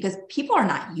space, because people are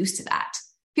not used to that.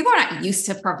 People are not used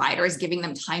to providers giving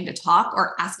them time to talk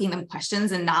or asking them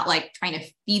questions and not like trying to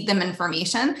feed them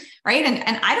information, right?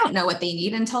 And I don't know what they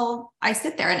need until I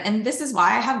sit there. And this is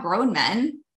why I have grown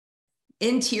men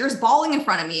in tears bawling in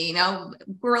front of me,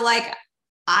 who are like,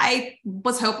 I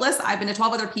was hopeless. I've been to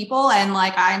 12 other people and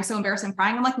like, I'm so embarrassed and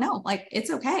crying. I'm like, no, like, it's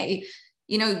okay.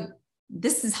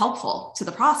 This is helpful to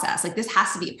the process. Like, this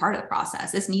has to be a part of the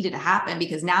process. This needed to happen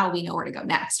because now we know where to go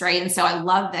next. Right. And so I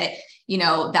love that,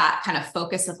 that kind of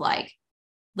focus of like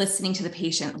listening to the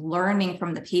patient, learning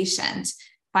from the patient,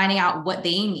 finding out what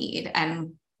they need.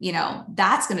 And,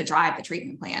 that's going to drive the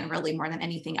treatment plan really more than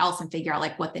anything else, and figure out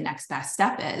like what the next best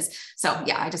step is. So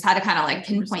yeah, I just had to kind of like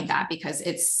pinpoint that, because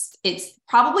it's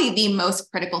probably the most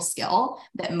critical skill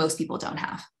that most people don't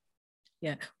have.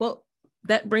 Yeah. Well,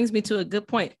 that brings me to a good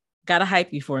point. Got to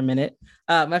hype you for a minute.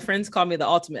 My friends call me the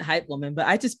ultimate hype woman, but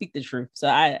I just speak the truth. So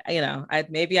I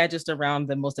just around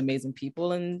the most amazing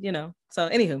people, and, so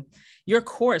anywho, your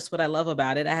course, what I love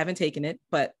about it, I haven't taken it,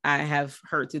 but I have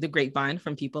heard through the grapevine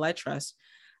from people I trust.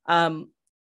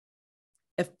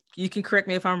 If you can correct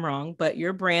me if I'm wrong, but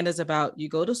your brand is about, you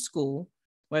go to school,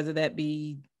 whether that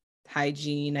be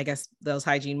hygiene, I guess those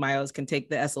hygiene myos can take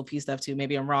the SOP stuff too.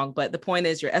 Maybe I'm wrong, but the point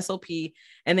is your SOP,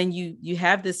 and then you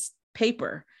have this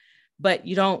paper, but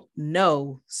you don't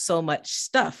know so much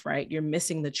stuff, right? You're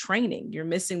missing the training, you're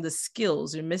missing the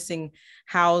skills, you're missing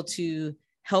how to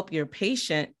help your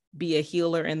patient be a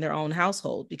healer in their own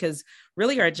household, because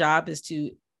really our job is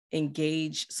to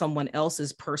engage someone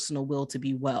else's personal will to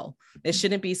be well. It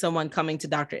shouldn't be someone coming to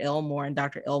Dr. Elmore and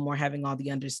Dr. Elmore having all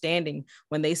the understanding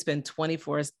when they spend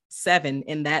 24/7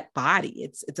 in that body.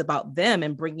 It's about them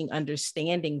and bringing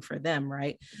understanding for them,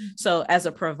 right? So as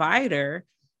a provider,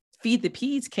 Feed the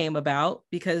Peds came about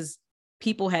because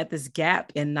people had this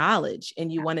gap in knowledge,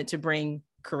 and you wanted to bring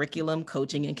curriculum,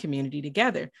 coaching, and community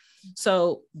together.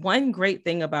 So one great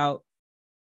thing about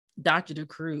Dr.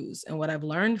 DeCruz and what I've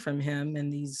learned from him in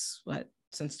these,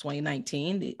 since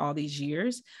 2019, all these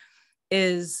years,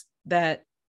 is that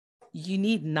you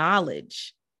need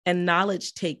knowledge, and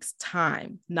knowledge takes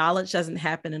time. Knowledge doesn't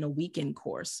happen in a weekend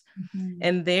course. Mm-hmm.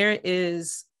 And there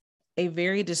is a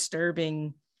very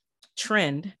disturbing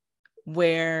trend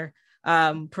where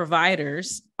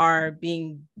providers are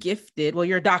being gifted. Well,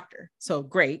 you're a doctor, so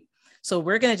great. So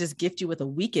we're going to just gift you with a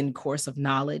weekend course of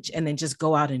knowledge and then just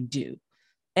go out and do.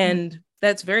 And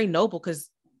that's very noble, because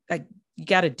like, you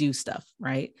got to do stuff,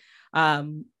 right?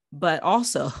 But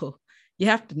also you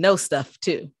have to know stuff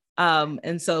too.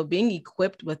 And so being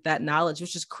equipped with that knowledge,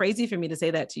 which is crazy for me to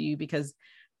say that to you, because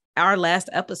our last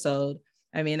episode,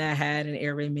 I had an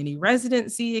airway mini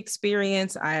residency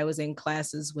experience. I was in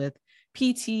classes with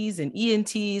PTs and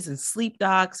ENTs and sleep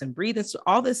docs and breathing,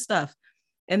 all this stuff.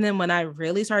 And then when I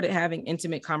really started having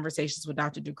intimate conversations with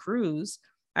Dr. DeCruz,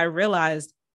 I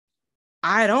realized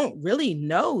I don't really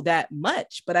know that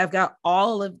much, but I've got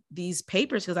all of these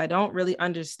papers because I don't really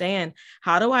understand,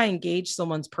 how do I engage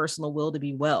someone's personal will to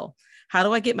be well? How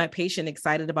do I get my patient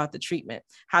excited about the treatment?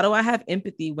 How do I have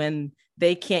empathy when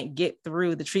they can't get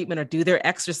through the treatment or do their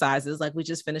exercises like we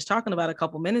just finished talking about a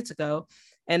couple minutes ago?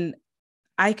 And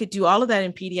I could do all of that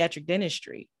in pediatric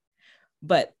dentistry,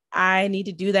 but I need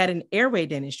to do that in airway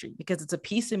dentistry because it's a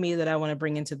piece of me that I want to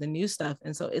bring into the new stuff.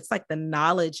 And so it's like the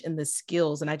knowledge and the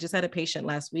skills. And I just had a patient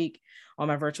last week on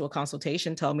my virtual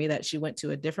consultation tell me that she went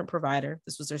to a different provider.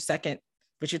 This was her second,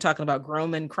 but you're talking about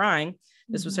grown men crying.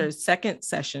 This was her second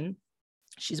session.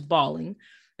 She's bawling.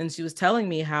 And she was telling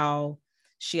me how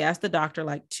she asked the doctor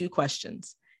like 2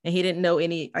 questions and he didn't know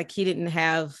any, like he didn't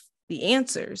have the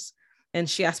answers. And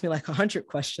she asked me like 100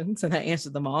 questions and I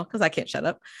answered them all because I can't shut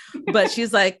up. But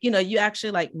she's like, you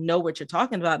actually like know what you're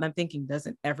talking about. And I'm thinking,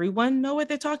 doesn't everyone know what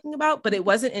they're talking about? But it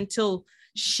wasn't until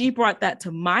she brought that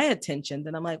to my attention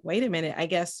that I'm like, wait a minute, I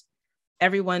guess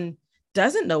everyone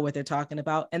doesn't know what they're talking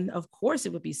about. And of course,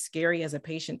 it would be scary as a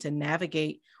patient to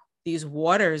navigate these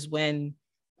waters when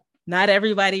not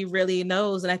everybody really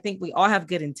knows. And I think we all have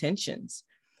good intentions,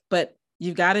 but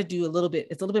you've got to do a little bit.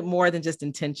 It's a little bit more than just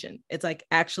intention. It's like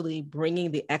actually bringing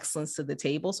the excellence to the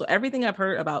table. So everything I've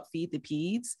heard about Feed the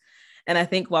Peds And I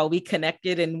think while we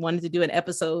connected and wanted to do an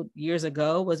episode years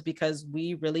ago was because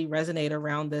we really resonate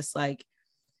around this, like,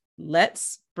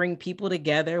 let's bring people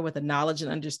together with a knowledge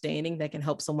and understanding that can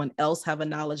help someone else have a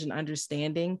knowledge and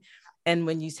understanding. And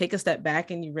when you take a step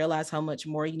back and you realize how much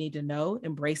more you need to know,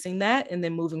 embracing that, and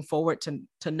then moving forward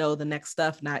to know the next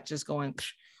stuff, not just going,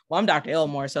 well, I'm Dr.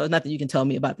 Elmore, so there's nothing you can tell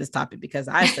me about this topic because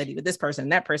I studied with this person,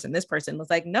 that person, this person. It's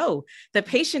like, no, the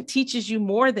patient teaches you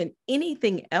more than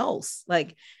anything else.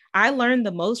 Like, I learned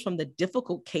the most from the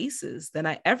difficult cases than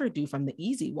I ever do from the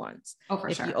easy ones. Oh, for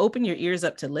if sure. you open your ears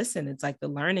up to listen, it's like the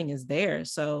learning is there.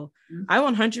 So I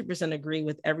 100% agree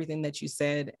with everything that you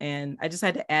said. And I just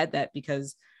had to add that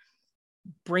because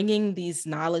bringing this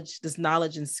knowledge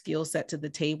and skill set to the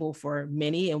table for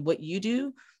many and what you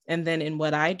do, and then in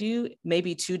what I do,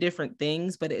 maybe two different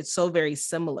things, but it's so very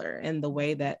similar in the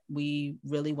way that we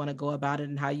really want to go about it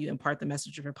and how you impart the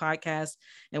message of your podcast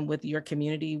and with your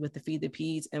community, with the Feed the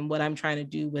Peds, and what I'm trying to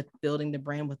do with building the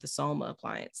brand with the Soma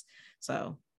appliance.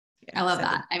 So yeah, I love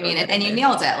that. I mean, and you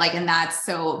nailed it. Like, and that's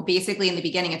so basically in the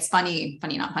beginning, it's funny,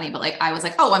 not funny, but like, I was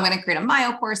like, oh, I'm going to create a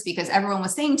Myo course because everyone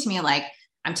was saying to me, like,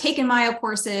 I'm taking Myo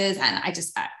courses and I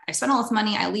spent all this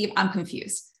money. I leave, I'm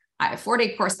confused. I have a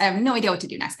 4-day course. I have no idea what to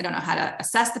do next. I don't know how to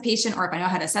assess the patient, or if I know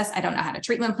how to assess, I don't know how to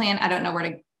treatment plan. I don't know where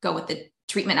to go with the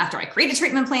treatment after I create a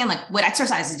treatment plan. Like, what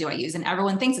exercises do I use? And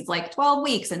everyone thinks it's like 12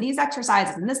 weeks and these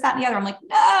exercises and this, that, and the other. I'm like,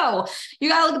 no, you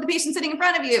got to look at the patient sitting in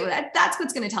front of you. That's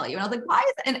what's going to tell you. And I was like, why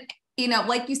is it? And you know,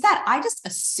 like you said, I just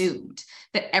assumed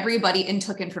that everybody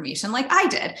took information like I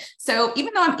did. So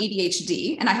even though I'm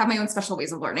ADHD and I have my own special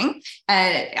ways of learning,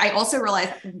 I also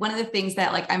realized one of the things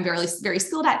that like I'm very, very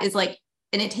skilled at is like,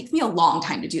 and it takes me a long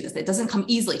time to do this. It doesn't come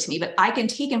easily to me, but I can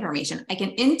take information, I can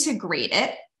integrate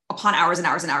it upon hours and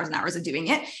hours and hours and hours of doing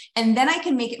it. And then I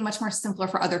can make it much more simpler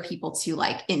for other people to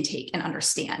like intake and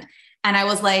understand. And I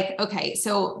was like, okay,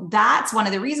 so that's one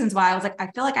of the reasons why I was like, I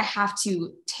feel like I have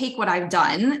to take what I've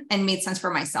done and made sense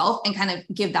for myself and kind of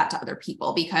give that to other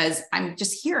people, because I'm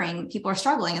just hearing people are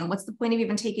struggling. And what's the point of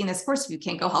even taking this course if you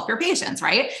can't go help your patients,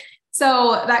 right?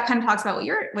 So that kind of talks about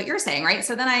what you're saying, right?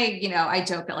 So then I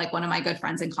joke that like one of my good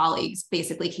friends and colleagues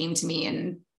basically came to me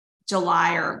in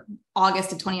July or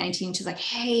August of 2019. She's like,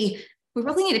 hey, we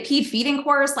really need a ped feeding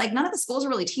course. Like none of the schools are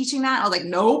really teaching that. I was like,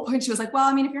 nope. And she was like, well,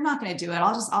 I mean, if you're not going to do it,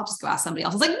 I'll just go ask somebody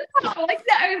else. I was like, no, like,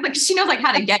 no. Like she knows like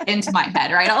how to get into my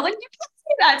head. Right. I was like, you can't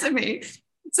say that to me.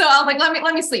 So I was like,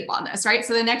 let me sleep on this. Right.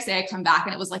 So the next day I come back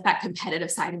and it was like that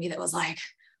competitive side of me that was like,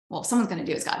 well, if someone's going to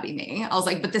do it, it's got to be me. I was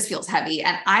like, but this feels heavy.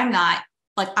 And I'm not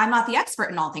the expert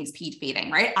in all things ped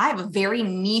feeding. Right. I have a very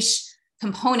niche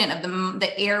component of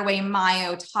the airway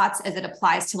myo tots as it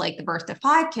applies to like the birth to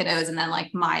 5 kiddos and then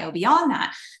like myo beyond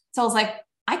that. So I was like,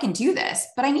 I can do this,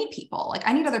 but I need people. Like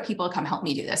I need other people to come help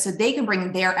me do this so they can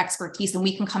bring their expertise and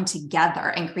we can come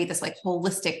together and create this like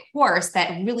holistic course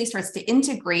that really starts to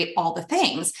integrate all the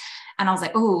things. And I was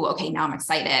like, oh, okay, now I'm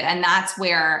excited. And that's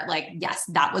where like, yes,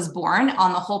 that was born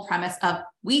on the whole premise of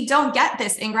we don't get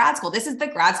this in grad school. This is the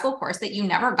grad school course that you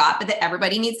never got, but that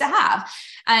everybody needs to have.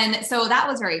 And so that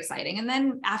was very exciting. And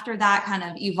then after that kind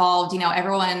of evolved,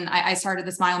 everyone, I started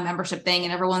this Myo membership thing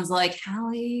and everyone's like,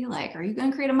 Hallie, like, are you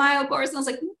going to create a Myo course? And I was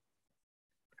like,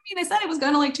 I said I was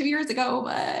going to like 2 years ago,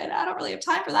 but I don't really have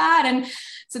time for that. And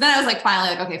so then I was like,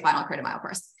 finally, like, okay, fine, I'll create a Myo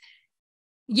course.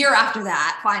 Year after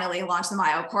that, finally launched the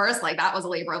Myo course. Like that was a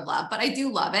labor of love, but I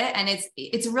do love it. And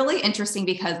it's really interesting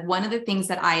because one of the things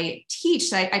that I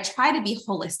teach, I try to be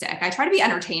holistic. I try to be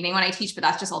entertaining when I teach, but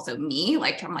that's just also me.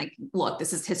 Like, I'm like, look,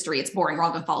 this is history. It's boring. We're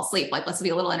all going to fall asleep. Like, let's be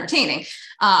a little entertaining.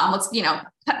 Let's,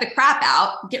 cut the crap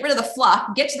out, get rid of the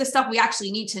fluff, get to the stuff we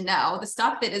actually need to know, the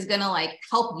stuff that is going to like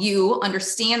help you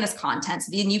understand this content.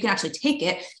 So then you can actually take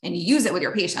it and use it with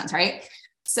your patients. Right.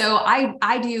 So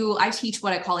I teach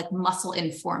what I call like muscle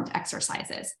informed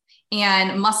exercises,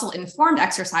 and muscle informed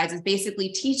exercises basically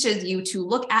teaches you to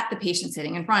look at the patient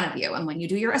sitting in front of you. And when you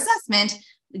do your assessment,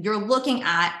 you're looking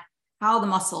at how the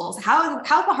muscles, how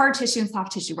the hard tissue and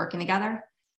soft tissue working together.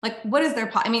 Like what is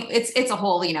their, it's a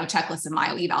whole, checklist of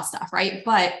myo eval stuff. Right.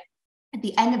 But at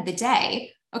the end of the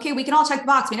day, okay, we can all check the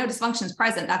box. We know dysfunction is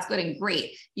present. That's good and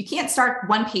great. You can't start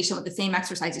one patient with the same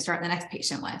exercise you start the next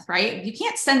patient with, right? You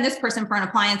can't send this person for an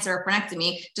appliance or a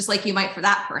frenectomy, just like you might for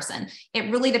that person.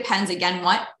 It really depends. Again,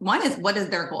 what is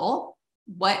their goal?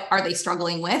 What are they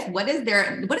struggling with? What is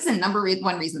the number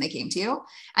one reason they came to you?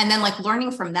 And then like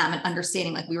learning from them and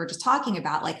understanding, like we were just talking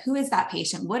about, like, who is that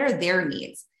patient? What are their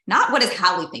needs? Not what does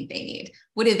Hallie think they need?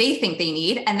 What do they think they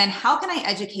need? And then how can I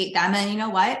educate them? And you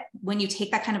know what? When you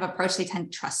take that kind of approach, they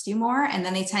tend to trust you more. And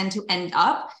then they tend to end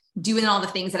up doing all the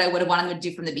things that I would have wanted them to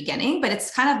do from the beginning. But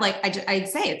it's kind of like, I'd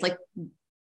say it's like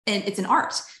and it's an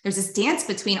art. There's this dance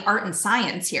between art and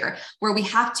science here, where we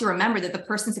have to remember that the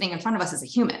person sitting in front of us is a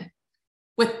human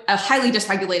with a highly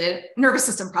dysregulated nervous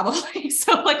system, probably.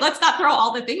 So like, let's not throw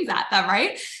all the things at them,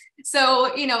 right?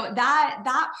 So,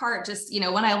 that part just,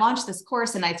 when I launched this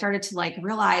course and I started to like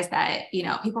realize that,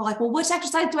 people are like, well, which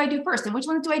exercise do I do first? And which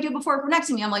ones do I do before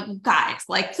connecting? I'm like, guys,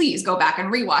 like, please go back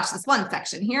and rewatch this one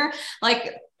section here.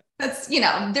 Like, that's,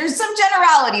 there's some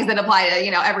generalities that apply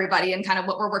to, everybody and kind of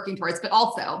what we're working towards, but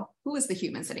also who is the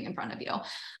human sitting in front of you?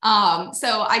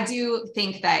 So I do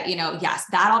think that, yes,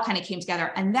 that all kind of came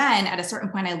together. And then at a certain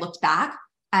point I looked back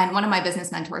and one of my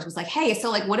business mentors was like, hey,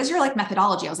 so like, what is your like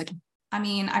methodology? I was like, I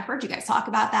mean, I've heard you guys talk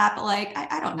about that, but like,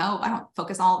 I don't know. I don't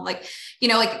focus on like,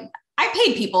 like I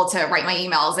paid people to write my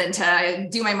emails and to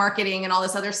do my marketing and all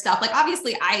this other stuff. Like,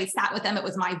 obviously I sat with them. It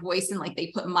was my voice and like,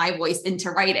 they put my voice into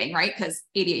writing, right? Because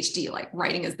ADHD, like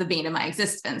writing is the bane of my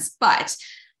existence, but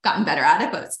gotten better at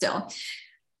it, but still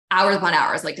hours upon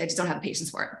hours, like I just don't have the patience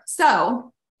for it.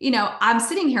 So, I'm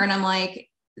sitting here and I'm like,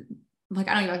 I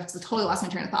don't know, I just totally lost my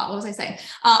train of thought. What was I saying?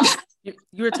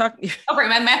 You were talking. Oh, right,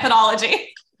 my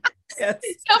methodology. Yes.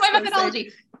 So my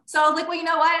methodology. So I was like, well, you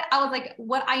know what? I was like,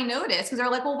 what I noticed, because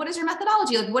they're like, well, what is your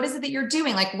methodology? Like, what is it that you're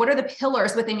doing? Like, what are the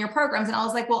pillars within your programs? And I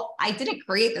was like, well, I didn't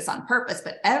create this on purpose,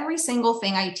 but every single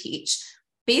thing I teach,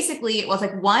 basically it was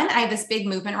like, one, I have this big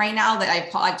movement right now that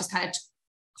I've just kind of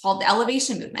called the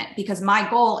elevation movement, because my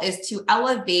goal is to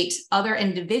elevate other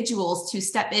individuals to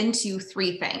step into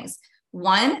three things.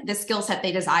 One, the skill set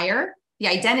they desire, the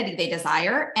identity they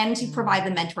desire, and to provide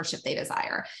the mentorship they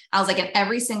desire. I was like, and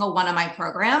every single one of my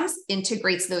programs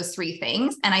integrates those three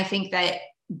things. And I think that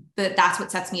that's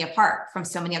what sets me apart from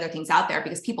so many other things out there,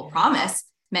 because people promise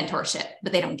mentorship,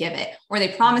 but they don't give it, or they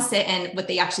promise it and what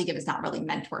they actually give is not really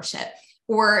mentorship.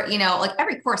 Or, like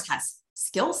every course has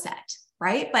skill set,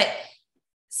 right? But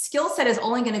skill set is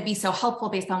only going to be so helpful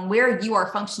based on where you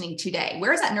are functioning today.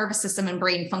 Where is that nervous system and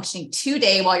brain functioning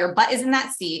today while your butt is in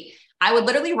that seat? I would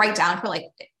literally write down for like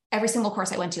every single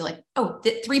course I went to, like, oh,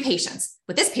 3 patients.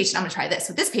 With this patient, I'm going to try this.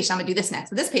 With this patient, I'm going to do this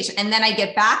next. With this patient. And then I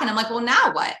get back and I'm like, well,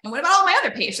 now what? And what about all my other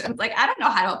patients? Like, I don't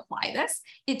know how to apply this.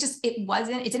 It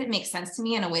didn't make sense to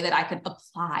me in a way that I could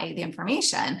apply the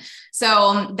information.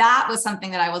 So that was something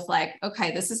that I was like,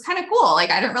 okay, this is kind of cool. Like,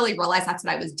 I didn't really realize that's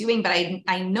what I was doing, but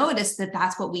I noticed that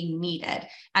that's what we needed.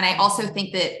 And I also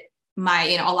think that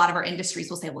a lot of our industries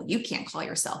will say, well, you can't call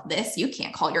yourself this, you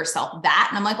can't call yourself that.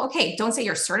 And I'm like, okay, don't say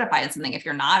you're certified in something if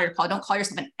you're not, or don't call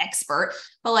yourself an expert.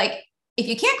 But like, if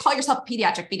you can't call yourself a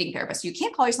pediatric feeding therapist, you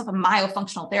can't call yourself a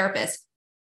myofunctional therapist,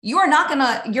 you are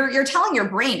not you're telling your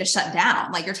brain to shut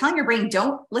down. Like, you're telling your brain,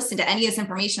 don't listen to any of this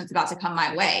information that's about to come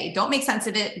my way. Don't make sense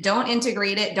of it. Don't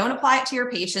integrate it. Don't apply it to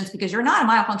your patients, because you're not a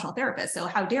myofunctional therapist. So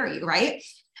how dare you, right?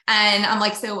 And I'm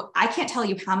like, so I can't tell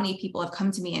you how many people have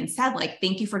come to me and said, like,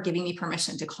 thank you for giving me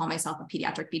permission to call myself a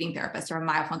pediatric feeding therapist or a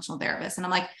myofunctional therapist. And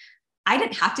I'm like, I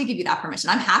didn't have to give you that permission.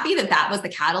 I'm happy that that was the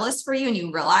catalyst for you. And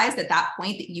you realized at that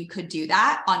point that you could do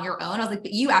that on your own. I was like,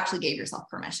 but you actually gave yourself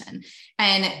permission.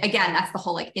 And again, that's the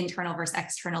whole like internal versus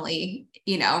externally,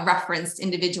 referenced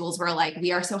individuals, where like,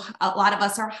 a lot of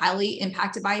us are highly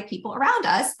impacted by people around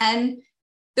us. And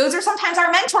those are sometimes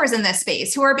our mentors in this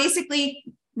space, who are basically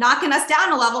knocking us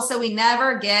down a level so we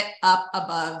never get up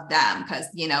above them, because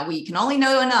we can only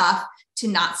know enough to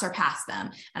not surpass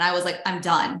them. And I was like, I'm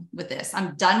done with this.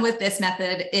 I'm done with this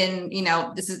method.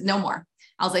 This is no more.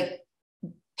 I was like,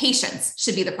 patience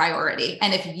should be the priority.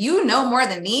 And if you know more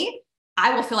than me,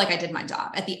 I will feel like I did my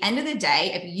job. At the end of the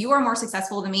day, if you are more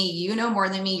successful than me, you know more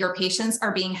than me, your patients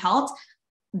are being helped,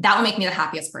 that will make me the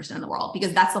happiest person in the world,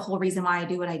 because that's the whole reason why I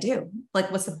do what I do.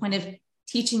 Like, what's the point of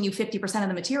teaching you 50% of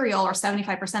the material or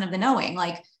 75% of the knowing?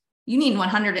 Like, you need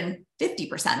 150%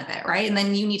 of it, right? And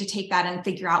then you need to take that and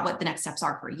figure out what the next steps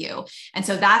are for you. And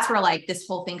so that's where like this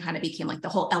whole thing kind of became like the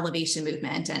whole elevation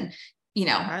movement, and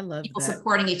I love people that.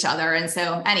 supporting each other. And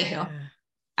so anywho, Yeah.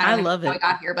 I love know how it.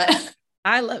 I got here, but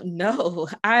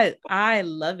I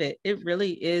love it. It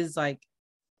really is like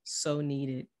so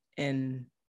needed in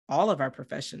all of our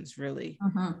professions, really.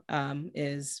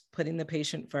 Is putting the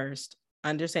patient first,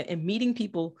 understand, and meeting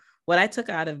people. What I took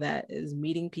out of that is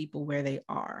meeting people where they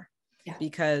are,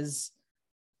 because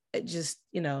it just,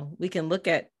 we can look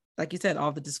at, like you said,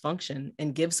 all the dysfunction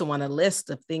and give someone a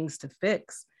list of things to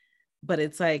fix. But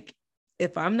it's like,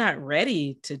 if I'm not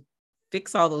ready to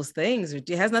fix all those things, it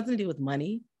has nothing to do with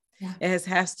money. Yeah. It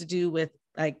has to do with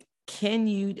like,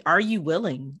 are you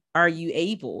willing? Are you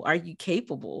able? Are you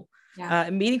capable?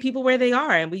 Meeting people where they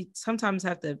are. And we sometimes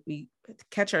we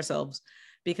catch ourselves,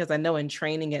 because I know in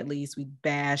training, at least, we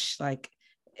bash like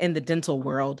in the dental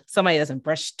world, somebody doesn't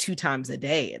brush 2 times a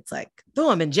day, it's like, throw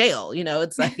them in jail. You know,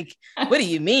 it's like, what do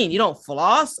you mean? You don't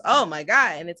floss? Oh my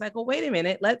God. And it's like, well, wait a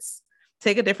minute. Let's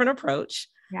take a different approach.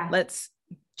 Yeah. Let's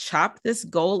chop this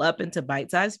goal up into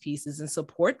bite-sized pieces and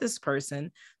support this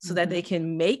person so that they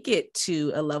can make it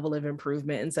to a level of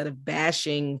improvement instead of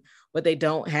bashing what they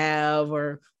don't have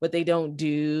or what they don't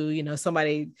do. You know,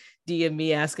 somebody DM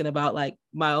me asking about like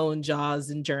my own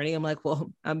jaws and journey. I'm like,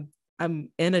 well, I'm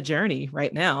in a journey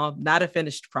right now. I'm not a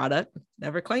finished product.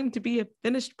 Never claimed to be a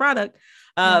finished product.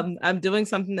 I'm doing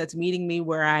something that's meeting me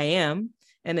where I am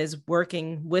and is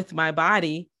working with my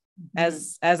body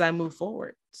as I move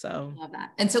forward. So love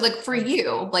that. And so like for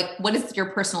you, like what is your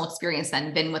personal experience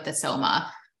then been with the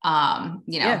Soma? You know,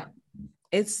 yeah,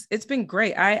 it's been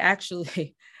great.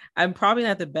 I'm probably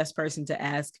not the best person to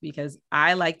ask because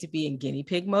I like to be in guinea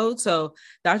pig mode. So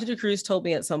Dr. DeCruz told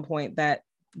me at some point that,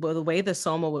 well, the way the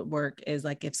Soma would work is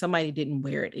like, if somebody didn't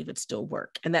wear it, it would still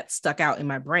work. And that stuck out in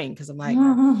my brain because I'm like,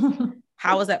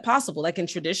 how is that possible? Like in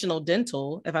traditional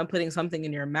dental, if I'm putting something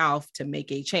in your mouth to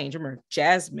make a change, remember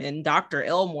Jasmine, Dr.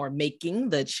 Elmore making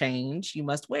the change, you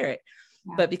must wear it.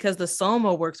 Yeah. But because the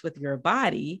Soma works with your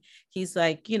body, he's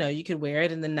like, you know, you could wear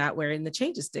it and then not wear it and the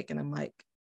change is stick. And I'm like,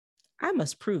 I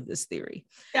must prove this theory.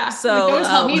 Yeah. So like, don't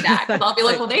tell me that. Cause I'll be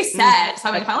like, well, they said, so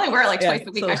I'm like, if I only wear it like twice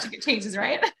a week, I should get changes,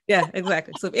 right? Yeah,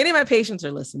 exactly. So if any of my patients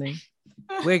are listening,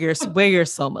 wear your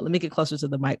Soma. Let me get closer to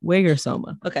the mic. Wear your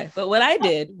Soma. Okay. But what I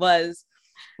did was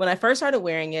when I first started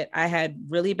wearing it, I had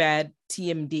really bad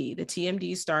TMD. The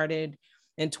TMD started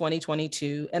in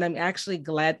 2022. And I'm actually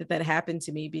glad that happened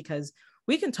to me because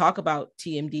we can talk about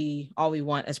TMD all we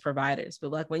want as providers,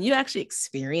 but like when you actually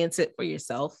experience it for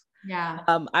yourself, yeah.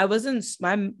 I was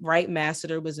my right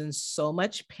masseter was in so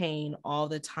much pain all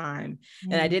the time.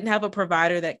 And I didn't have a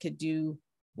provider that could do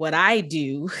what I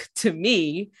do to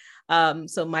me.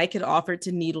 So Mike had offered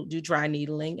to do dry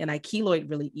needling and I keloid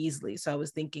really easily. So I was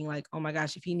thinking like, oh my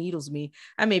gosh, if he needles me,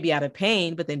 I may be out of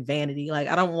pain, but then vanity, like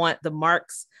I don't want the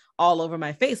marks all over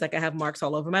my face. Like I have marks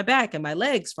all over my back and my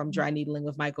legs from dry needling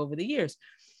with Mike over the years.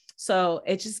 So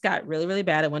it just got really, really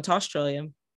bad. I went to Australia.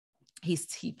 He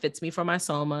fits me for my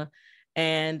Soma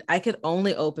and I could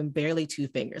only open barely 2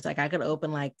 fingers. Like I could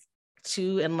open like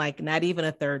 2 and like not even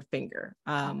a 3rd finger,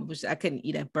 which I couldn't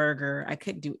eat a burger. I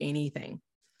couldn't do anything.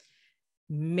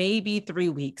 Maybe 3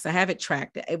 weeks. I have it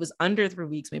tracked. It was under 3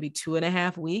 weeks, maybe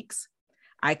 2.5 weeks.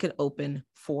 I could open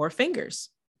 4 fingers.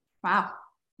 Wow.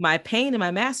 My pain in my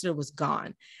masseter was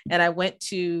gone. And I went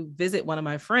to visit one of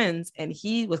my friends and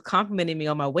he was complimenting me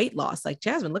on my weight loss. Like,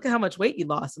 Jasmine, look at how much weight you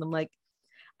lost. And I'm like,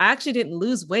 I actually didn't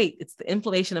lose weight. It's the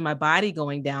inflammation in my body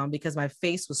going down because my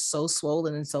face was so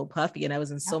swollen and so puffy and I was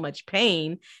in so much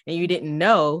pain. And you didn't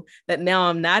know that now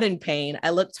I'm not in pain. I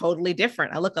look totally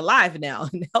different. I look alive now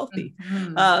and healthy.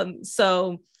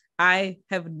 So I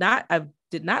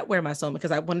did not wear my Soma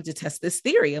because I wanted to test this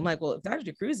theory. I'm like, well, if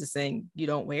Dr. DeCruz is saying you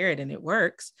don't wear it and it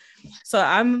works. So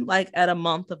I'm like at a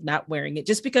month of not wearing it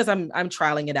just because I'm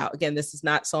trialing it out. Again, this is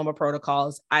not Soma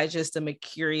protocols. I just am a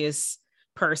curious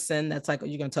person that's like, oh,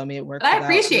 you're gonna tell me it works. I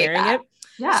appreciate that.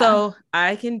 Yeah. So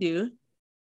I can do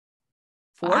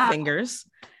 4 fingers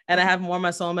and I have more of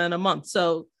my Soma in a month.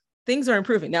 So things are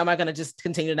improving. Now, am I gonna just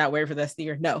continue to not wear it for the rest of the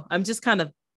year? No, I'm just kind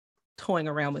of toying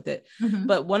around with it.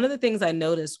 But one of the things I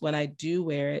noticed when I do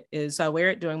wear it is I wear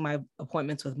it during my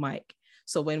appointments with Mike.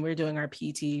 So when we're doing our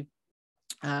PT,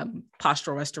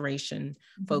 postural restoration,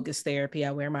 focus therapy,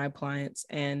 I wear my Appliance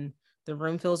and the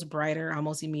room feels brighter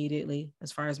almost immediately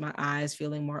as far as my eyes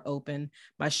feeling more open.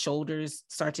 My shoulders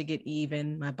start to get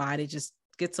even. My body just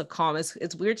gets a calm.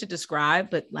 It's weird to describe,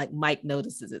 but like Mike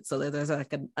notices it. So there's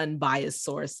like an unbiased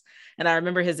source. And I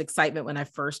remember his excitement when I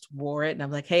first wore it. And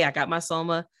I'm like, hey, I got my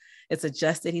Soma. It's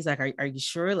adjusted. He's like, are you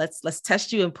sure? Let's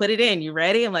test you and put it in. You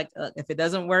ready? I'm like, if it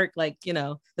doesn't work, like, you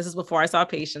know, this is before I saw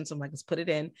patients. I'm like, let's put it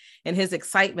in. And his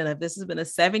excitement of this has been a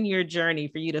 7-year journey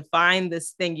for you to find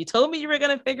this thing. You told me you were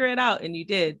going to figure it out and you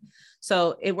did.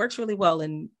 So it works really well.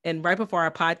 And right before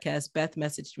our podcast, Beth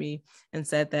messaged me and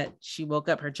said that she woke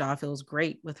up, her jaw feels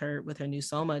great with her new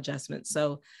Soma adjustment.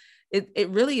 So it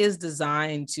really is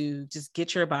designed to just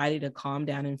get your body to calm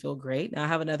down and feel great. Now I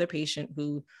have another patient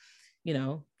who, you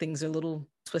know, things are a little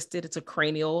twisted. It's a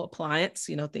cranial appliance.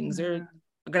 You know, things are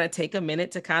going to take a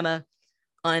minute to kind of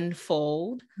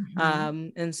unfold.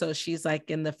 And so she's like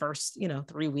in the first,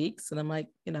 3 weeks. And I'm like,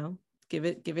 give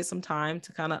it some time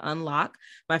to kind of unlock.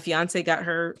 My fiance got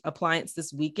her Appliance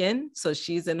this weekend. So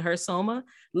she's in her Soma,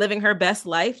 living her best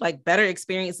life, like better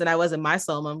experience than I was in my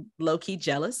Soma. I'm low key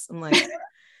jealous. I'm like,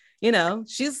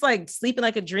 she's like sleeping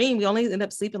like a dream. We only ended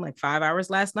up sleeping like 5 hours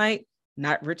last night,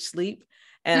 not rich sleep.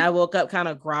 And I woke up kind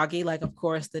of groggy, like, of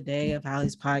course, the day of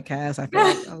Hallie's podcast, I feel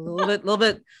like a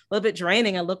little bit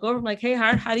draining. I look over, I'm like, hey,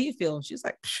 how do you feel? And she's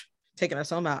like, taking her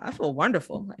Soma out. I feel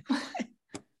wonderful. I'm like,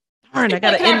 darn, I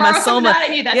got to end my Soma.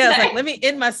 Yeah, it's like, let me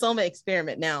end my Soma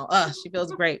experiment now. She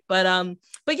feels great. But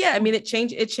yeah, I mean, it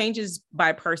changes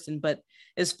by person. But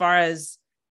as far as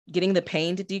getting the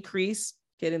pain to decrease,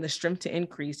 getting the strength to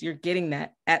increase, you're getting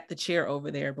that at the chair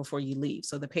over there before you leave.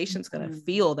 So the patient's going to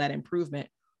feel that improvement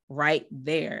right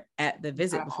there at the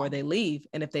visit before they leave.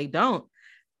 And if they don't,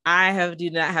 do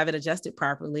not have it adjusted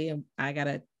properly. And I got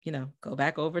to, go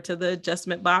back over to the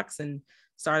adjustment box and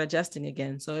start adjusting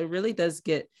again. So it really does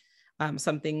get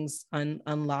some things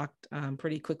unlocked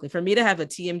pretty quickly. For me to have a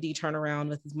TMD turnaround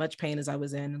with as much pain as I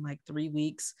was in like 3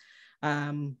 weeks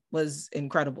was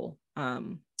incredible. Yeah.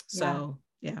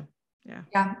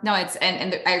 No,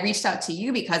 and I reached out to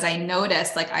you because I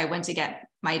noticed, like, I went to get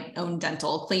my own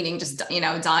dental cleaning just,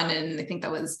 done. And I think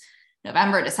that was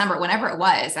November, December, whenever it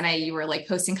was. And you were like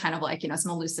posting kind of like,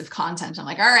 some elusive content. I'm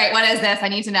like, all right, what is this? I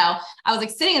need to know. I was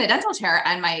like sitting in the dental chair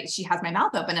and she has my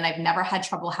mouth open, and I've never had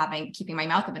trouble keeping my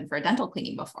mouth open for a dental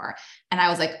cleaning before. And I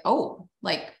was like, oh,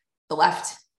 like the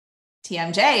left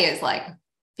TMJ is like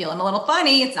feeling a little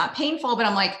funny. It's not painful, but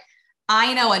I'm like,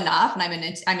 I know enough, and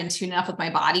I'm in tune enough with my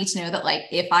body to know that, like,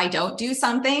 if I don't do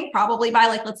something, probably by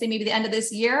like, let's say maybe the end of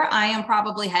this year, I am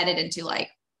probably headed into like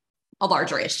a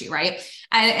larger issue. Right.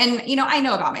 And I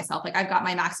know about myself, like I've got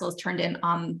my maxillas turned in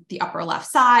on the upper left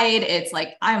side. It's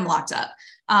like, I'm locked up.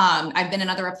 I've been in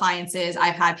other appliances.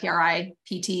 I've had PRI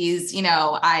PTs,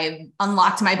 I've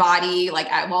unlocked my body, like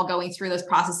while going through those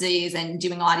processes and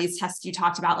doing a lot of these tests you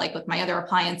talked about, like with my other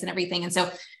appliance and everything. And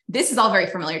so this is all very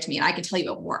familiar to me, and I can tell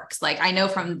you it works. Like I know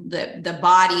from the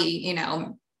body,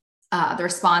 the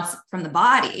response from the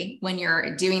body when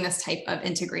you're doing this type of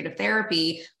integrative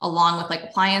therapy along with like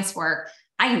appliance work.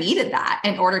 I needed that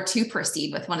in order to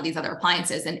proceed with one of these other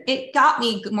appliances. And it got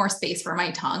me more space for my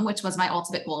tongue, which was my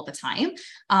ultimate goal at the time.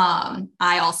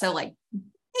 I also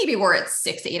maybe wore it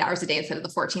 6 to 8 hours a day instead of the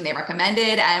 14 they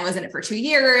recommended, and was in it for 2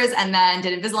 years, and then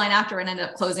did Invisalign after and ended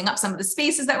up closing up some of the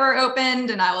spaces that were opened.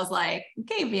 And I was like,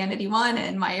 okay, vanity one,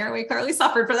 and my airway clearly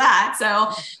suffered for that.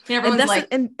 So everyone's like,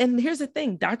 and here's the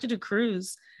thing, Dr.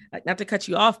 DeCruz, like, not to cut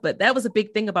you off, but that was a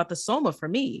big thing about the Soma for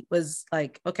me, was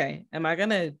like, okay, am I going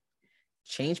to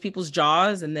change people's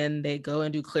jaws and then they go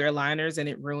and do clear aligners and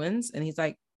it ruins? And he's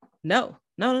like, no.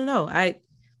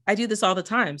 I do this all the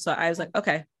time. So I was like,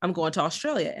 okay, I'm going to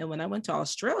Australia. And when I went to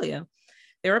Australia,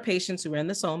 there were patients who were in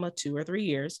the Soma 2 or 3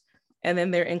 years, and then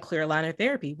they're in clear aligner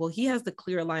therapy. Well, he has the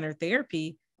clear aligner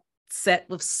therapy set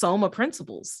with Soma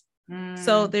principles.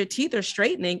 So their teeth are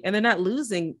straightening and they're not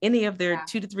losing any of their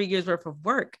 2 to 3 years worth of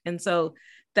work. And so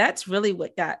that's really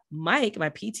what got Mike, my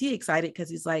PT, excited, because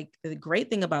he's like, the great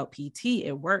thing about PT,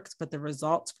 it works, but the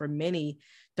results for many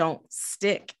don't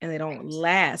stick and they don't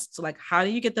last. So like, how do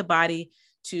you get the body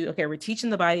to, okay, we're teaching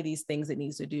the body these things it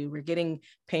needs to do. We're getting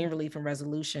pain relief and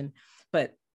resolution.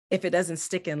 But if it doesn't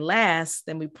stick and last,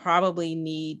 then we probably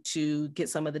need to get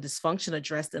some of the dysfunction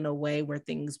addressed in a way where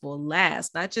things will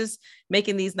last, not just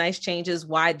making these nice changes,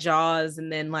 wide jaws,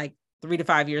 and then like 3 to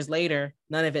 5 years later,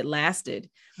 none of it lasted.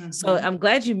 So I'm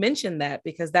glad you mentioned that,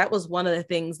 because that was one of the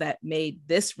things that made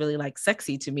this really like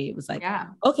sexy to me. It was like,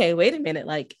 okay, wait a minute.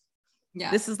 Like,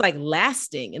 this is like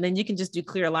lasting. And then you can just do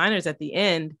clear aligners at the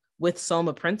end with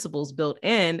Soma principles built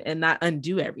in and not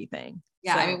undo everything.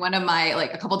 Yeah. So, I mean, one of my,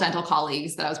 like a couple dental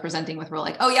colleagues that I was presenting with were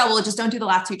like, oh yeah, well, just don't do the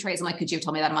last 2 trays. I'm like, could you have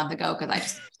told me that a month ago?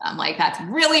 Cause I'm like, that's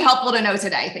really helpful to know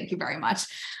today. Thank you very much.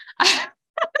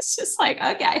 It's just like,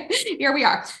 okay, here we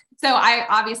are. So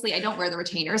I don't wear the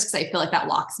retainers because I feel like that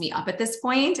locks me up at this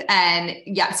point. And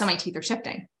so my teeth are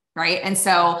shifting. Right. And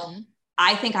so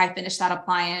I think I finished that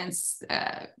appliance,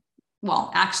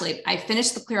 actually, I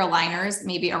finished the clear aligners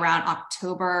maybe around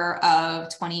October of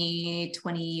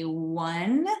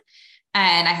 2021.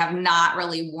 And I have not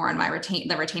really worn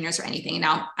the retainers or anything.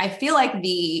 Now I feel like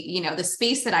the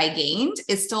space that I gained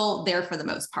is still there for the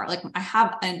most part. Like I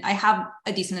have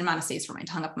a decent amount of space for my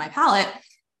tongue up my palate,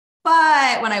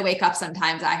 but when I wake up,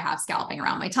 sometimes I have scalloping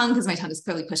around my tongue because my tongue is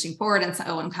clearly pushing forward. And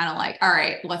so I'm kind of like, all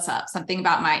right, what's up? Something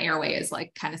about my airway is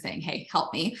like kind of saying, hey,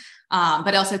 help me.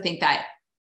 But I also think that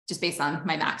just based on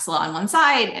my maxilla on one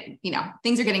side,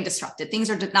 things are getting disrupted. Things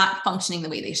are not functioning the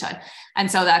way they should. And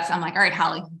so I'm like, all right,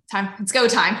 Hallie, it's go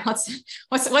time. What's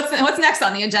next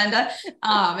on the agenda?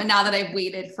 And now that I've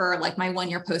waited for like my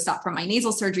 1 year post-op from my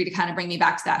nasal surgery to kind of bring me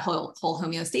back to that whole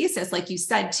homeostasis, like you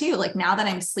said too, like now that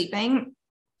I'm sleeping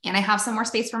and I have some more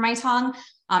space for my tongue.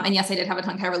 And yes, I did have a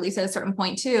tongue tie release at a certain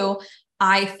point too.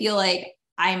 I feel like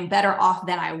I'm better off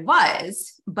than I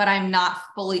was, but I'm not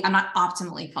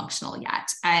optimally functional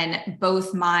yet. And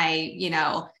both my,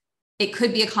 it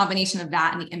could be a combination of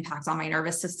that and the impact on my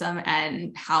nervous system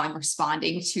and how I'm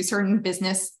responding to certain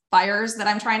business fires that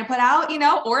I'm trying to put out,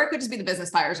 or it could just be the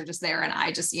business fires are just there and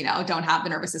I just, don't have the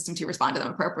nervous system to respond to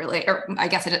them appropriately. Or I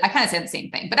guess I kind of say the same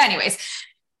thing, but anyways,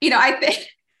 I think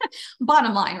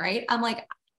bottom line, right? I'm like,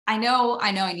 I know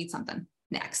I need something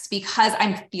next because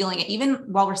I'm feeling it. Even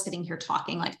while we're sitting here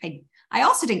talking, like I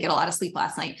also didn't get a lot of sleep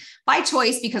last night by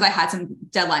choice because I had some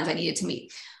deadlines I needed to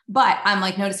meet, but I'm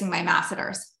like noticing my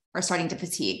masseters are starting to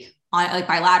fatigue on like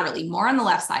bilaterally, more on the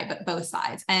left side, but both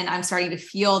sides. And I'm starting to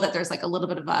feel that there's like a little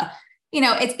bit of a,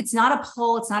 it's not a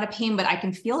pull, it's not a pain, but I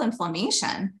can feel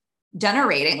inflammation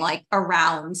generating like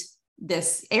around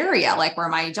this area, like where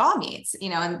my jaw meets,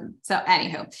 and so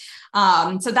anywho,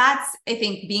 so that's, I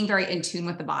think, being very in tune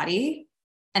with the body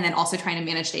and then also trying to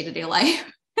manage day-to-day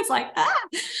life. It's like,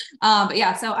 but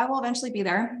yeah, so I will eventually be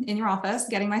there in your office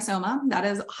getting my Soma. That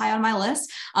is high on my list.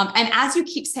 And as you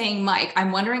keep saying, Mike,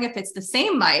 I'm wondering if it's the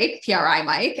same Mike, PRI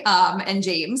Mike, and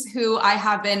James, who I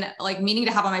have been like meaning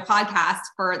to have on my podcast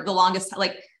for the longest,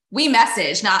 like we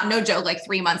messaged, no joke, like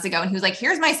 3 months ago. And he was like,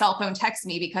 here's my cell phone, text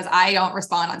me because I don't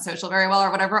respond on social very well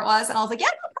or whatever it was. And I was like, yeah,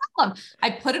 no problem. I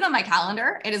put it on my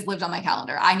calendar. It has lived on my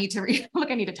calendar. I need to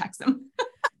I need to text him.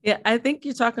 Yeah. I think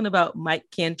you're talking about Mike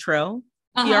Cantrell.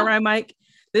 PRI Mike.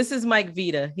 This is Mike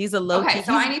Vita. He's a low. Okay,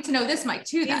 so I need to know this Mike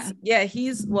too then.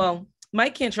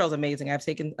 Mike Cantrell is amazing. I've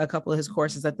taken a couple of his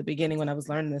courses at the beginning when I was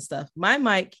learning this stuff. My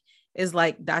Mike is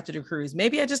like Dr. DeCruz.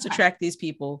 Maybe I just attract these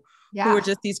people who are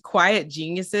just these quiet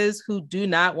geniuses who do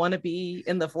not want to be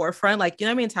in the forefront. Like,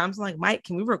 how many times I'm like, Mike,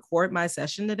 can we record my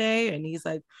session today? And he's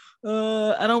like,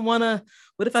 I don't want to.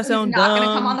 What if I sound dumb? Not going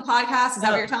to come on the podcast? Is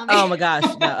that what you're telling me? Oh my gosh.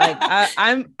 No, like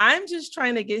I'm just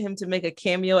trying to get him to make a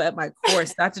cameo at my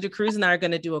course. Dr. DeCruz and I are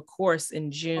going to do a course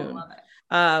in June.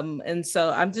 And so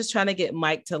I'm just trying to get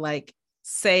Mike to like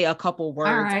say a couple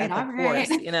words at the course,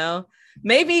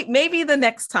 maybe the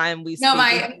next time we speak. No,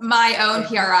 my own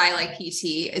PRI like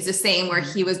PT is the same, where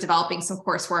he was developing some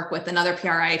coursework with another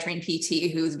PRI trained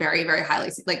PT who's very, very highly,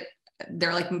 like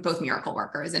they're like both miracle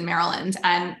workers in Maryland,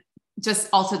 and just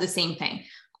also the same thing,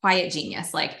 quiet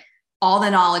genius, like all the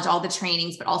knowledge, all the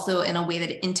trainings, but also in a way that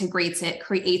it integrates it,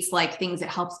 creates like things that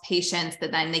helps patients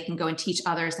that then they can go and teach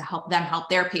others to help them help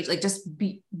their patient, like just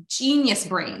be genius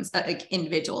brains, like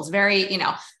individuals, very,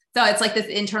 so it's like this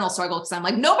internal struggle because I'm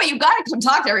like, no, but you got to come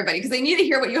talk to everybody because they need to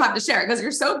hear what you have to share because you're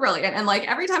so brilliant. And like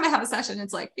every time I have a session,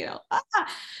 it's like,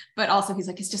 but also he's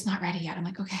like, it's just not ready yet. I'm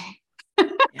like, okay.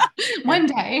 One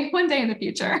day in the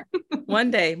future.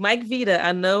 One day, Mike Vita,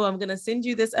 I know I'm going to send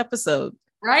you this episode.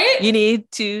 Right? You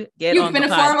need to get You've on been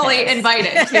the formally podcast.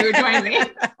 invited to join me.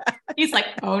 He's like,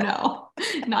 oh no,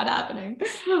 not happening.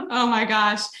 Oh my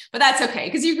gosh. But that's okay.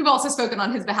 Because you've also spoken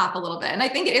on his behalf a little bit. And I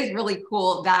think it is really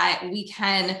cool that we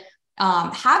can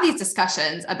have these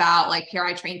discussions about like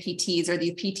PRI trained PTs or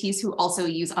these PTs who also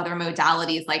use other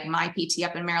modalities. Like my PT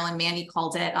up in Maryland, Manny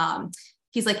called it,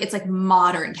 he's like, it's like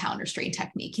modern counter strain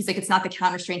technique. He's like, it's not the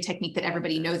counter strain technique that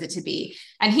everybody knows it to be.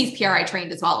 And he's PRI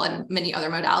trained as well in many other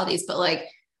modalities, but like,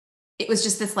 it was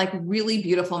just this like really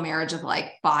beautiful marriage of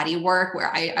like body work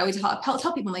where I always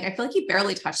tell people, I'm like, I feel like you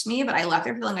barely touched me, but I left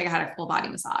there feeling like I had a full body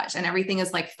massage and everything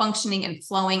is like functioning and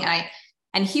flowing.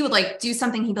 And he would like do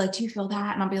something. He'd be like, do you feel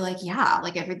that? And I'll be like, yeah,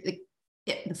 like everything,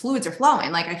 the fluids are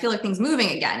flowing. Like, I feel like things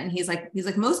moving again. And he's like,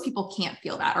 most people can't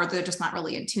feel that, or they're just not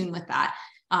really in tune with that.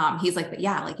 He's like, but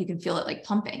yeah, like you can feel it like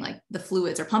pumping, like the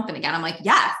fluids are pumping again. I'm like,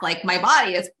 yes, like my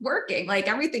body is working, like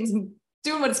everything's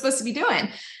doing what it's supposed to be doing.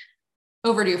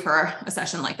 Overdue for a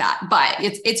session like that. But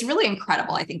it's really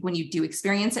incredible, I think, when you do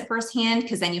experience it firsthand,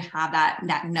 because then you have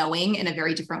that knowing in a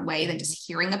very different way than just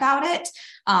hearing about it.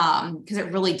 Because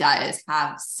it really does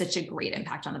have such a great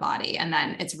impact on the body. And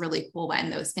then it's really cool when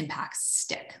those impacts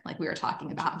stick, like we were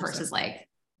talking about, versus like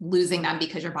losing them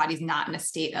because your body's not in a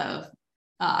state of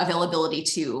availability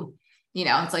to,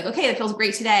 it's like, okay, it feels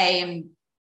great today. And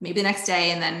maybe the next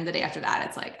day. And then the day after that,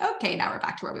 it's like, okay, now we're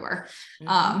back to where we were.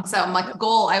 So I'm like, I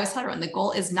always tell everyone, the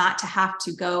goal is not to have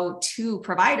to go to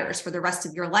providers for the rest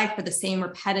of your life for the same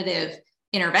repetitive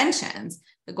interventions.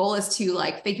 The goal is to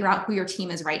like figure out who your team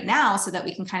is right now so that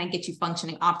we can kind of get you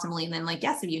functioning optimally. And then like,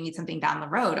 yes, if you need something down the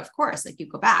road, of course, like you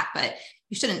go back, but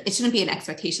it shouldn't be an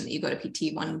expectation that you go to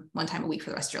PT one time a week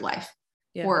for the rest of your life.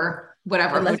 Yeah. Or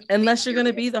whatever. Unless you're going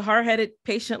to be the hard-headed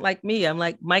patient like me. I'm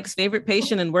like Mike's favorite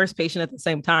patient and worst patient at the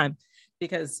same time,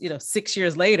 because, 6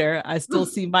 years later, I still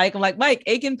see Mike. I'm like, Mike,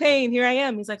 ache and pain. Here I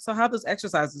am. He's like, so how are those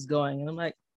exercises going? And I'm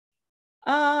like,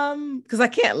 Because I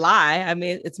can't lie. I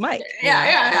mean, it's Mike.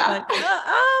 Yeah. Like,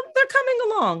 they're coming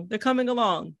along. They're coming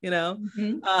along,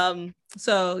 Mm-hmm.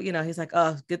 So, he's like,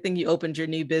 oh, good thing you opened your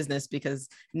new business because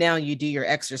now you do your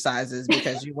exercises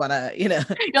because you want to, You're like,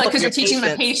 help because your you're teaching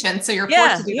them a patients. patient, so you're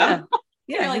forced to do them.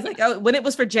 Yeah. He's like, oh, when it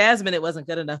was for Jasmine, it wasn't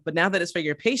good enough. But now that it's for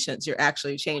your patients, you're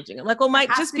actually changing. I'm like, well, Mike,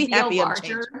 just be happy I'm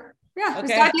changing. Yeah, okay?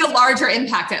 There's got to be a larger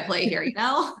impact at play here,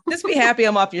 Just be happy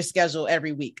I'm off your schedule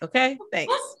every week. Okay,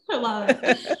 thanks. I love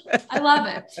it. I love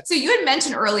it. So you had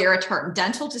mentioned earlier a term,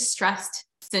 dental distress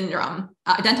syndrome.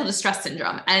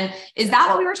 And is that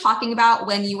what we were talking about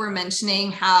when you were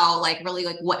mentioning how really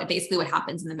what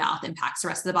happens in the mouth impacts the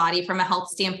rest of the body from a health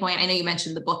standpoint? I know you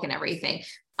mentioned the book and everything.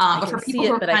 But for people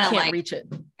who are kind of like, reach it.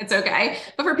 It's okay.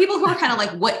 But for people who are kind of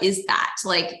like, what is that?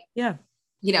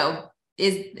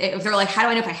 If they're like, how do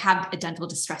I know if I have a dental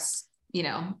distress,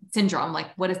 syndrome?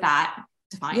 Like, what is that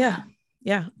define?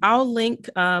 Yeah. I'll link.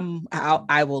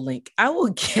 I will link. I will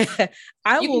give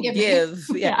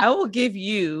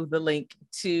you the link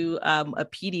to a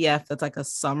PDF that's like a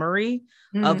summary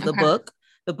of the book.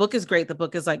 The book is great. The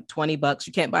book is like $20.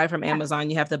 You can't buy it from Amazon.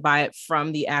 You have to buy it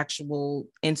from the actual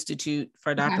institute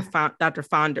for Dr.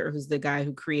 Fonder, who's the guy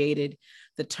who created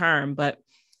the term. But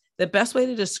the best way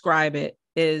to describe it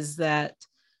is that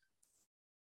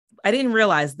I didn't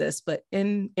realize this, but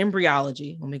in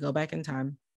embryology, when we go back in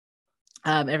time,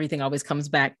 everything always comes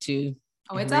back to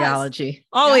embryology.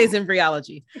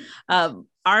 Embryology.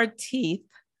 Our teeth,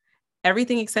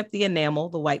 everything except the enamel,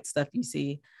 the white stuff you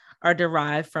see, are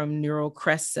derived from neural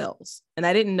crest cells. And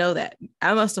I didn't know that.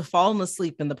 I must have fallen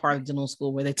asleep in the part of dental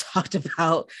school where they talked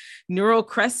about neural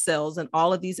crest cells and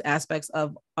all of these aspects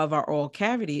of our oral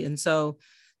cavity. And so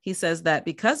he says that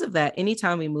because of that,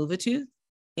 anytime we move a tooth,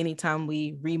 anytime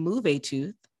we remove a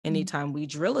tooth, anytime we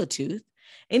drill a tooth,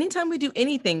 anytime we do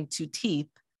anything to teeth,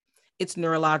 it's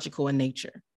neurological in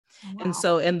nature. Wow. And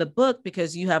so in the book,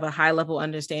 because you have a high level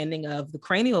understanding of the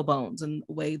cranial bones and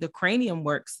the way the cranium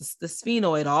works, the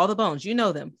sphenoid, all the bones, you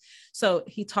know them. So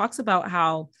he talks about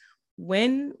how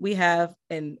when we have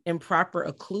an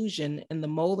improper occlusion in the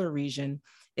molar region,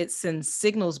 it sends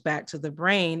signals back to the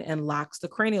brain and locks the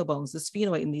cranial bones, the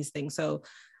sphenoid and these things. So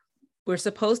we're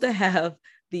supposed to have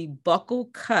the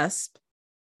buccal cusp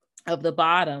of the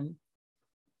bottom.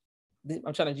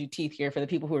 I'm trying to do teeth here for the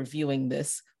people who are viewing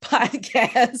this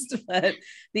podcast, but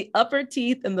the upper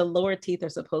teeth and the lower teeth are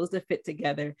supposed to fit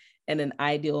together in an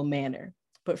ideal manner.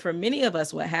 But for many of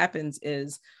us, what happens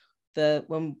is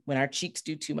when our cheeks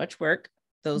do too much work,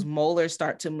 those molars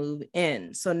start to move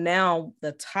in. So now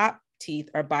the top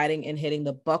teeth are biting and hitting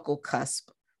the buccal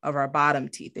cusp of our bottom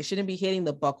teeth. They shouldn't be hitting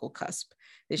the buccal cusp.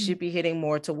 They should be hitting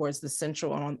more towards the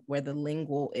central on where the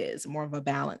lingual is, more of a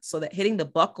balance. So that hitting the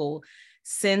buccal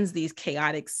sends these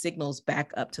chaotic signals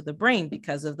back up to the brain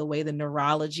because of the way the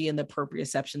neurology and the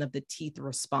proprioception of the teeth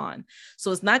respond.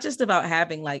 So it's not just about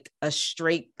having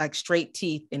straight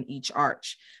teeth in each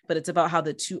arch, but it's about how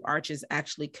the two arches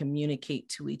actually communicate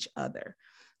to each other.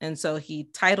 And so he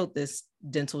titled this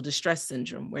dental distress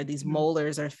syndrome, where these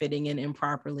molars are fitting in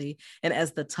improperly. And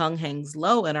as the tongue hangs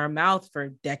low in our mouth for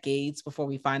decades before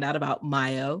we find out about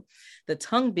myo, the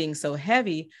tongue being so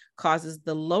heavy causes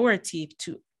the lower teeth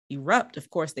to erupt.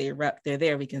 Of course, they erupt. They're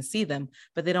there. We can see them,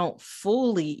 but they don't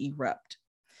fully erupt.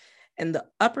 And the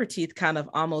upper teeth kind of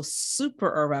almost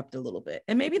super erupt a little bit.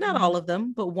 And maybe not all of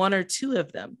them, but one or two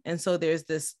of them. And so there's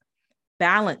this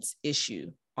balance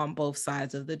issue on both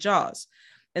sides of the jaws.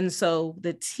 And so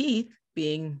the teeth,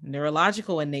 being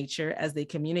neurological in nature, as they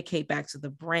communicate back to the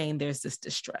brain, there's this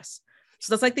distress.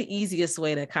 So that's like the easiest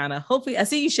way to kind of, hopefully, I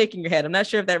see you shaking your head. I'm not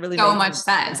sure if that really makes so much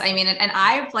sense. I mean, and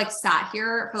I've sat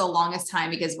here for the longest time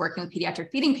because working with pediatric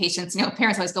feeding patients,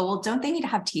 parents always go, well, don't they need to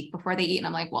have teeth before they eat? And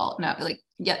I'm like, well, no,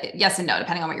 yes and no,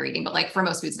 depending on what you're eating. But for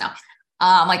most foods, no.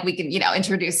 We can,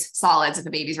 introduce solids if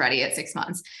the baby's ready at 6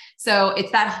 months. So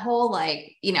it's that whole,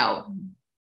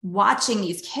 watching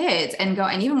these kids and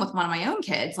even with one of my own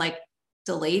kids,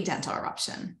 delayed dental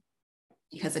eruption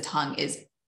because the tongue is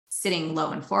sitting low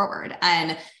and forward.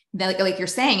 And then, like you're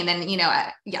saying, and then,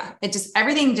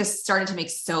 everything just started to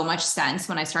make so much sense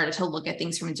when I started to look at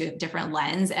things from a different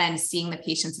lens and seeing the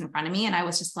patients in front of me. And I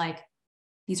was just like,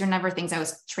 these are never things I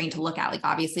was trained to look at.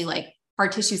 Obviously,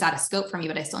 hard tissue is out of scope for me,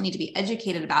 but I still need to be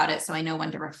educated about it. So I know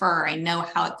when to refer. I know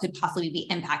how it could possibly be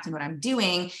impacting what I'm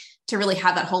doing, to really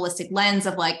have that holistic lens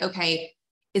of okay,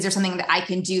 is there something that I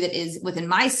can do that is within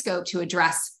my scope to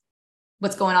address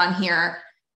what's going on here?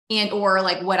 And, or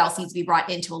what else needs to be brought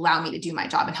in to allow me to do my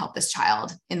job and help this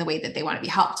child in the way that they want to be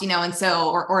helped, and so,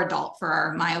 or adult for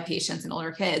our myo patients and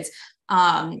older kids.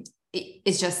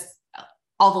 It's just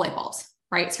all the light bulbs,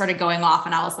 right, started going off.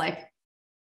 And I was like,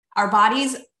 our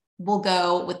bodies will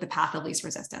go with the path of least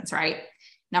resistance, right?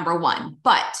 Number one,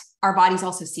 but our bodies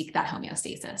also seek that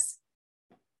homeostasis.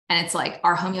 And it's like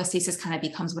our homeostasis kind of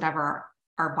becomes whatever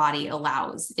our body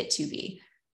allows it to be.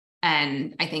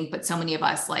 And I think, but so many of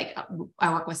us, like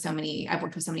I've worked with so many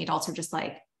adults who are just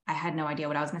like, I had no idea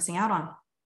what I was missing out on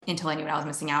until I knew what I was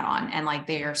missing out on. And like,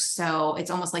 it's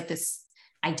almost like this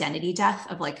identity death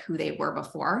of like who they were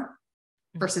before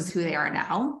versus who they are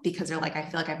now, because they're like, I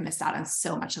feel like I've missed out on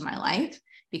so much of my life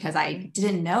because I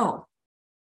didn't know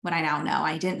what I now know.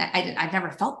 I've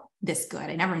never felt this good.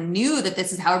 I never knew that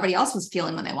this is how everybody else was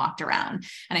feeling when they walked around.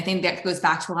 And I think that goes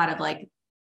back to a lot of like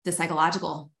the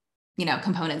psychological,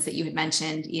 components that you had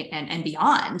mentioned and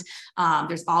beyond.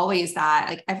 There's always that,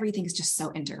 like, everything's just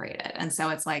so integrated. And so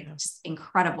it's like just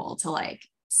incredible to like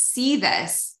see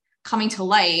this coming to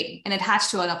light and attached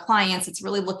to an appliance. It's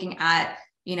really looking at,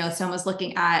 Soma's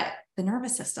looking at the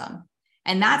nervous system.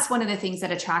 And that's one of the things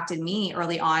that attracted me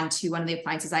early on to one of the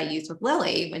appliances I used with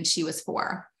Lily when she was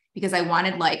 4, because I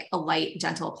wanted like a light,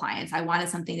 gentle appliance. I wanted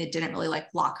something that didn't really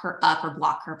like block her up or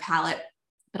block her palate.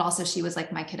 But also she was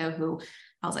like my kiddo who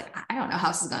I was like, I don't know how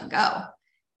this is going to go.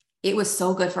 It was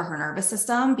so good for her nervous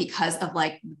system because of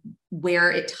like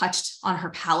where it touched on her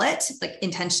palate, like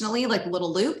intentionally, like a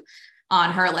little loop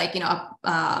on her, like,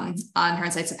 on her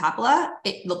insides of papilla,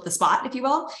 the spot, if you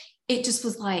will. It just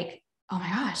was like, oh my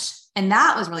gosh. And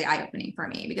that was really eye-opening for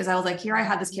me because I was like, here I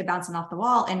had this kid bouncing off the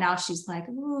wall. And now she's like,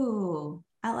 ooh,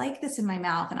 I like this in my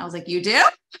mouth. And I was like, you do?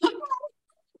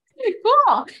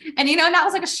 Cool. And, and that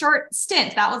was like a short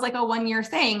stint. That was like a 1-year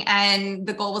thing. And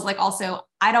the goal was like, also,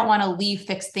 I don't want to leave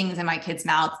fixed things in my kids'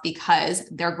 mouths because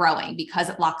they're growing, because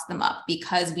it locks them up,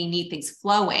 because we need things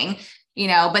flowing,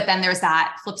 but then there's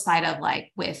that flip side of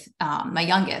like with my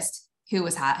youngest who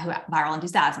had viral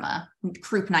induced asthma,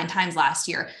 croup 9 times last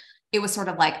year. It was sort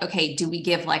of like, okay, do we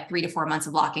give like 3 to 4 months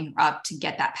of locking her up to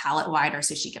get that palate wider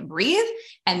so she can breathe?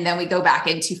 And then we go back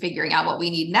into figuring out what we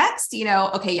need next,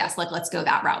 okay, yes, let's go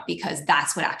that route because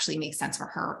that's what actually makes sense for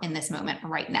her in this moment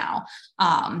right now.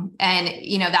 And,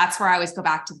 that's where I always go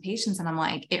back to the patients and I'm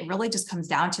like, it really just comes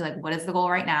down to like, what is the goal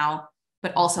right now?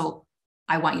 But also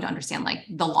I want you to understand like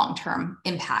the long-term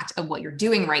impact of what you're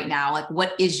doing right now. Like,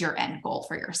 what is your end goal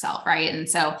for yourself? Right. And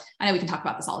so I know we can talk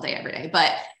about this all day, every day,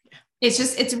 but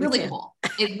it's really cool.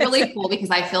 It's really cool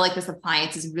because I feel like this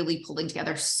appliance is really pulling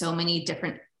together so many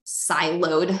different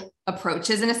siloed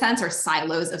approaches in a sense, or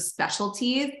silos of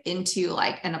specialties into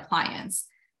like an appliance.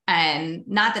 And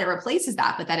not that it replaces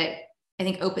that, but that it, I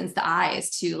think, opens the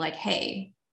eyes to like,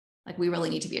 hey, like we really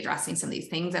need to be addressing some of these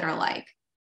things that are like,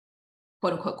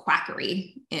 quote unquote,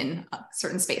 quackery in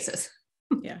certain spaces.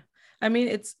 Yeah. I mean,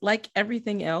 it's like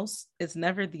everything else. It's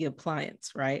never the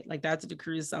appliance, right? Like Dr.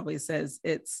 DeCruz always says,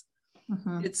 it's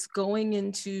going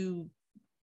into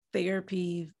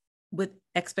therapy with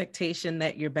expectation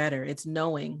that you're better. It's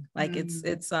knowing, like it's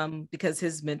because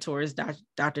his mentor is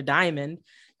Dr. Diamond.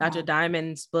 Dr.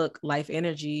 Diamond's book, Life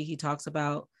Energy, he talks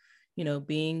about,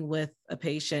 being with a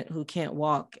patient who can't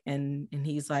walk. And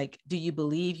he's like, do you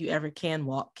believe you ever can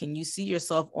walk? Can you see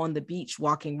yourself on the beach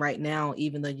walking right now,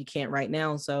 even though you can't right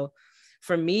now? So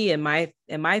for me in my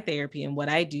therapy and what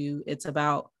I do, it's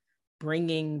about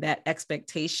bringing that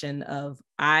expectation of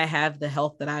I have the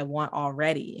health that I want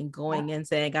already, and going in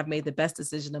saying I've made the best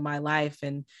decision of my life,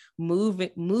 and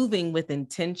moving with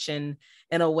intention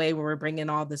in a way where we're bringing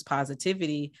all this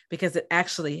positivity because it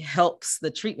actually helps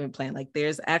the treatment plan. Like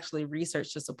there's actually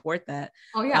research to support that.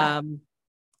 Oh yeah.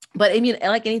 But I mean,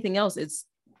 like anything else,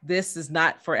 this is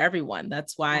not for everyone.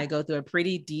 That's why I go through a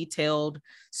pretty detailed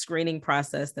screening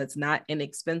process that's not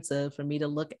inexpensive for me to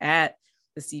look at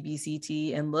the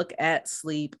CBCT and look at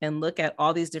sleep and look at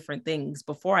all these different things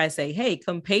before I say, hey,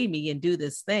 come pay me and do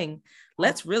this thing.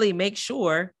 Let's really make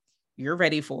sure you're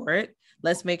ready for it.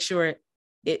 Let's make sure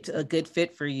it's a good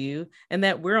fit for you and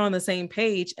that we're on the same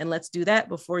page. And let's do that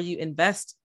before you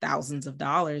invest thousands of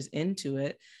dollars into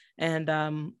it. And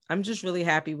I'm just really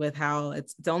happy with how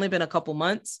it's only been a couple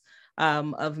months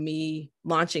of me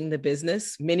launching the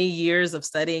business, many years of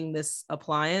studying this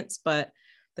appliance, but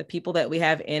the people that we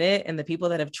have in it and the people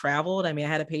that have traveled. I mean, I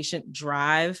had a patient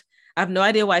drive. I have no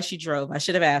idea why she drove. I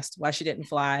should have asked why she didn't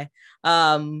fly.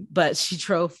 But she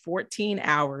drove 14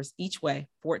 hours each way,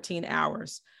 14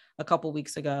 hours a couple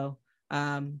weeks ago.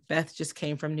 Beth just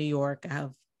came from New York. I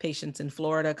have patients in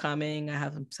Florida coming. I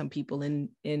have some people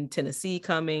in Tennessee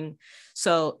coming.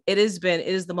 So it is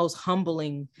the most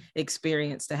humbling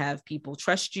experience to have people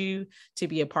trust you to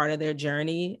be a part of their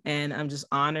journey. And I'm just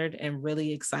honored and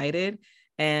really excited.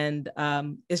 And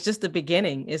it's just the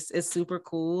beginning. It's super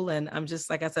cool. And I'm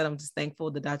just, like I said, I'm just thankful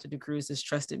that Dr. DeCruz has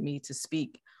trusted me to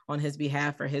speak on his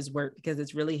behalf for his work, because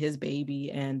it's really his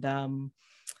baby. And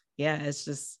it's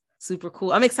just super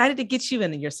cool. I'm excited to get you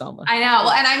into your Soma. I know. Well,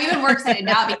 and I'm even more excited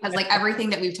now because like everything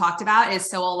that we've talked about is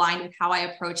so aligned with how I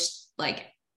approach like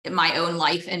my own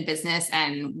life and business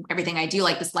and everything I do,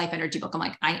 like this life energy book. I'm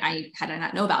like, I had to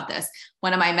not know about this.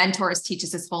 One of my mentors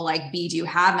teaches this whole like be, do,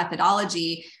 have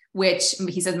methodology, which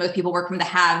he says most people work from the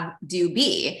have, do,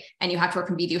 be, and you have to work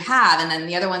from be, do, have. And then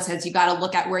the other one says, you got to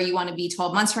look at where you want to be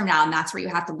 12 months from now. And that's where you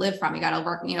have to live from. You got to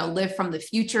work, live from the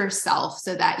future self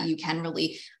so that you can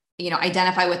really,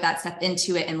 identify with that, step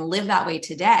into it and live that way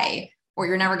today, or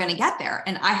you're never going to get there.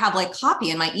 And I have like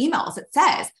copy in my emails that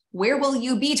says, where will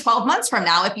you be 12 months from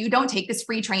now if you don't take this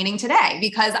free training today?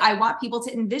 Because I want people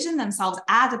to envision themselves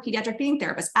as a pediatric feeding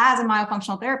therapist, as a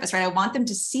myofunctional therapist, right? I want them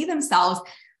to see themselves.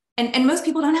 And most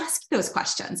people don't ask those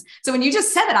questions. So when you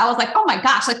just said it, I was like, oh my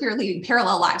gosh, like we were leading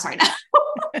parallel lives right now.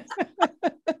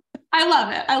 I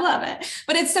love it. I love it.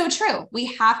 But it's so true. We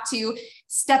have to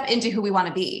step into who we want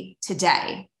to be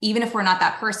today, even if we're not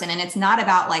that person. And it's not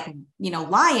about like,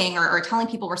 lying or telling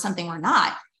people we're something we're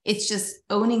not. It's just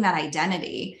owning that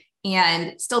identity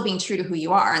and still being true to who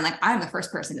you are. And like, I'm the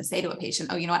first person to say to a patient,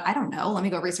 oh, you know what? I don't know. Let me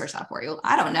go research that for you.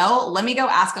 I don't know. Let me go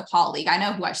ask a colleague. I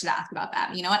know who I should ask about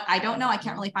that. You know what? I don't know. I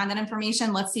can't really find that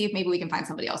information. Let's see if maybe we can find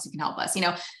somebody else who can help us,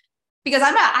 because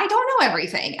I don't know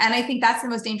everything. And I think that's the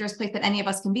most dangerous place that any of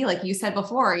us can be. Like you said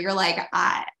before, you're like,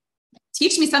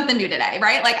 teach me something new today,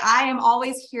 right? Like I am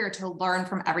always here to learn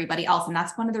from everybody else. And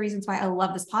that's one of the reasons why I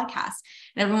love this podcast.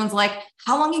 And everyone's like,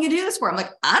 how long are you going to do this for? I'm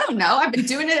like, I don't know. I've been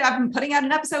doing it. I've been putting out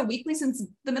an episode weekly since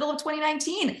the middle of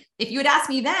 2019. If you had asked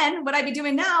me then what I'd be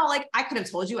doing now, like I could have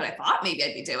told you what I thought maybe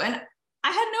I'd be doing. I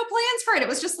had no plans for it. It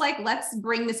was just like, let's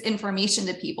bring this information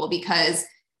to people because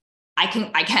I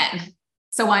can.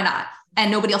 So why not? And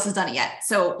nobody else has done it yet.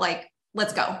 So like,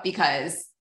 let's go, because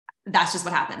that's just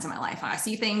what happens in my life. I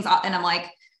see things and I'm like,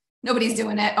 nobody's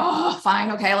doing it. Oh,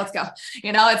 fine. Okay, let's go.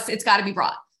 It's got to be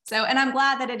brought. So, and I'm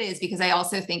glad that it is, because I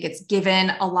also think it's given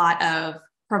a lot of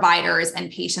providers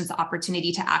and patients the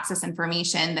opportunity to access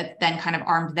information that then kind of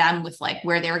armed them with like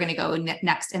where they were going to go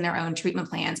next in their own treatment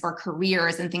plans or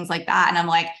careers and things like that. And I'm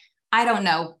like, I don't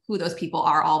know who those people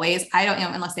are always. I don't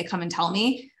know unless they come and tell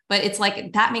me. But it's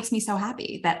like, that makes me so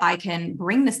happy that I can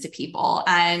bring this to people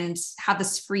and have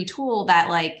this free tool that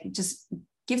like just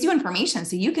gives you information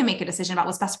so you can make a decision about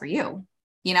what's best for you.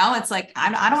 It's like,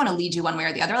 I don't want to lead you one way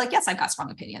or the other. Like, yes, I've got strong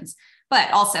opinions,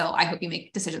 but also I hope you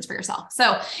make decisions for yourself.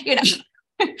 So,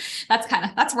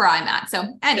 that's where I'm at. So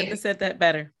anyway. I said that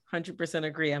better. 100%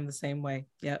 agree. I'm the same way.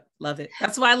 Yep. Love it.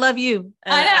 That's why I love you.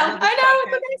 I know. It's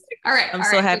amazing. All right. I'm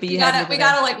so happy we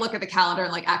gotta like look at the calendar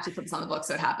and like actually put this on the book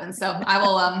so it happens. So I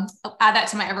will add that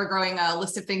to my ever growing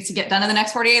list of things to get done in the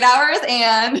next 48 hours.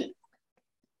 And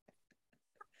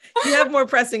you have more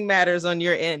pressing matters on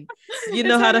your end. You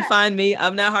know how to find me.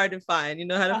 I'm not hard to find. You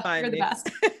know how to find me. You're the best.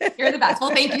 You're the best.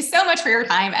 Well, thank you so much for your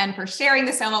time and for sharing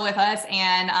the Soma with us.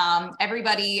 And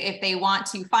everybody, if they want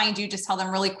to find you, just tell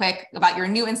them really quick about your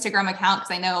new Instagram account.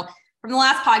 Because I know from the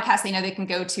last podcast, they know they can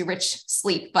go to Rich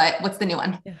Sleep, but what's the new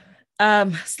one?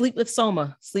 Sleep with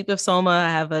Soma. Sleep with Soma. I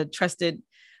have a trusted,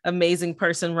 amazing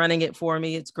person running it for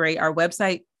me. It's great. Our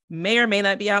website may or may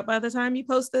not be out by the time you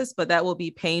post this, but that will be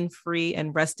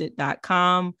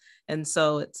painfreeandrested.com. And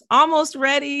so it's almost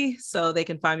ready. So they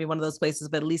can find me one of those places,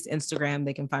 but at least Instagram,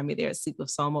 they can find me there at Sleep with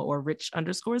Soma or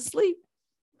Rich_Sleep.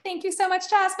 Thank you so much,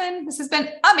 Jasmine. This has been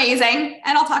amazing.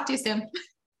 And I'll talk to you soon.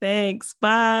 Thanks.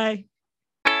 Bye.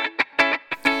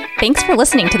 Thanks for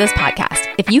listening to this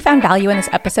podcast. If you found value in this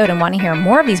episode and want to hear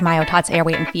more of these MyoTots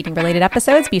airway and feeding related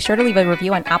episodes, be sure to leave a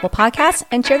review on Apple Podcasts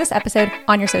and share this episode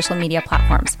on your social media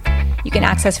platforms. You can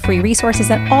access free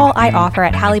resources and all I offer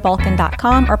at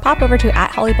HallieBalkin.com or pop over to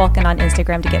 @HallieBalkin on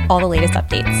Instagram to get all the latest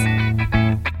updates.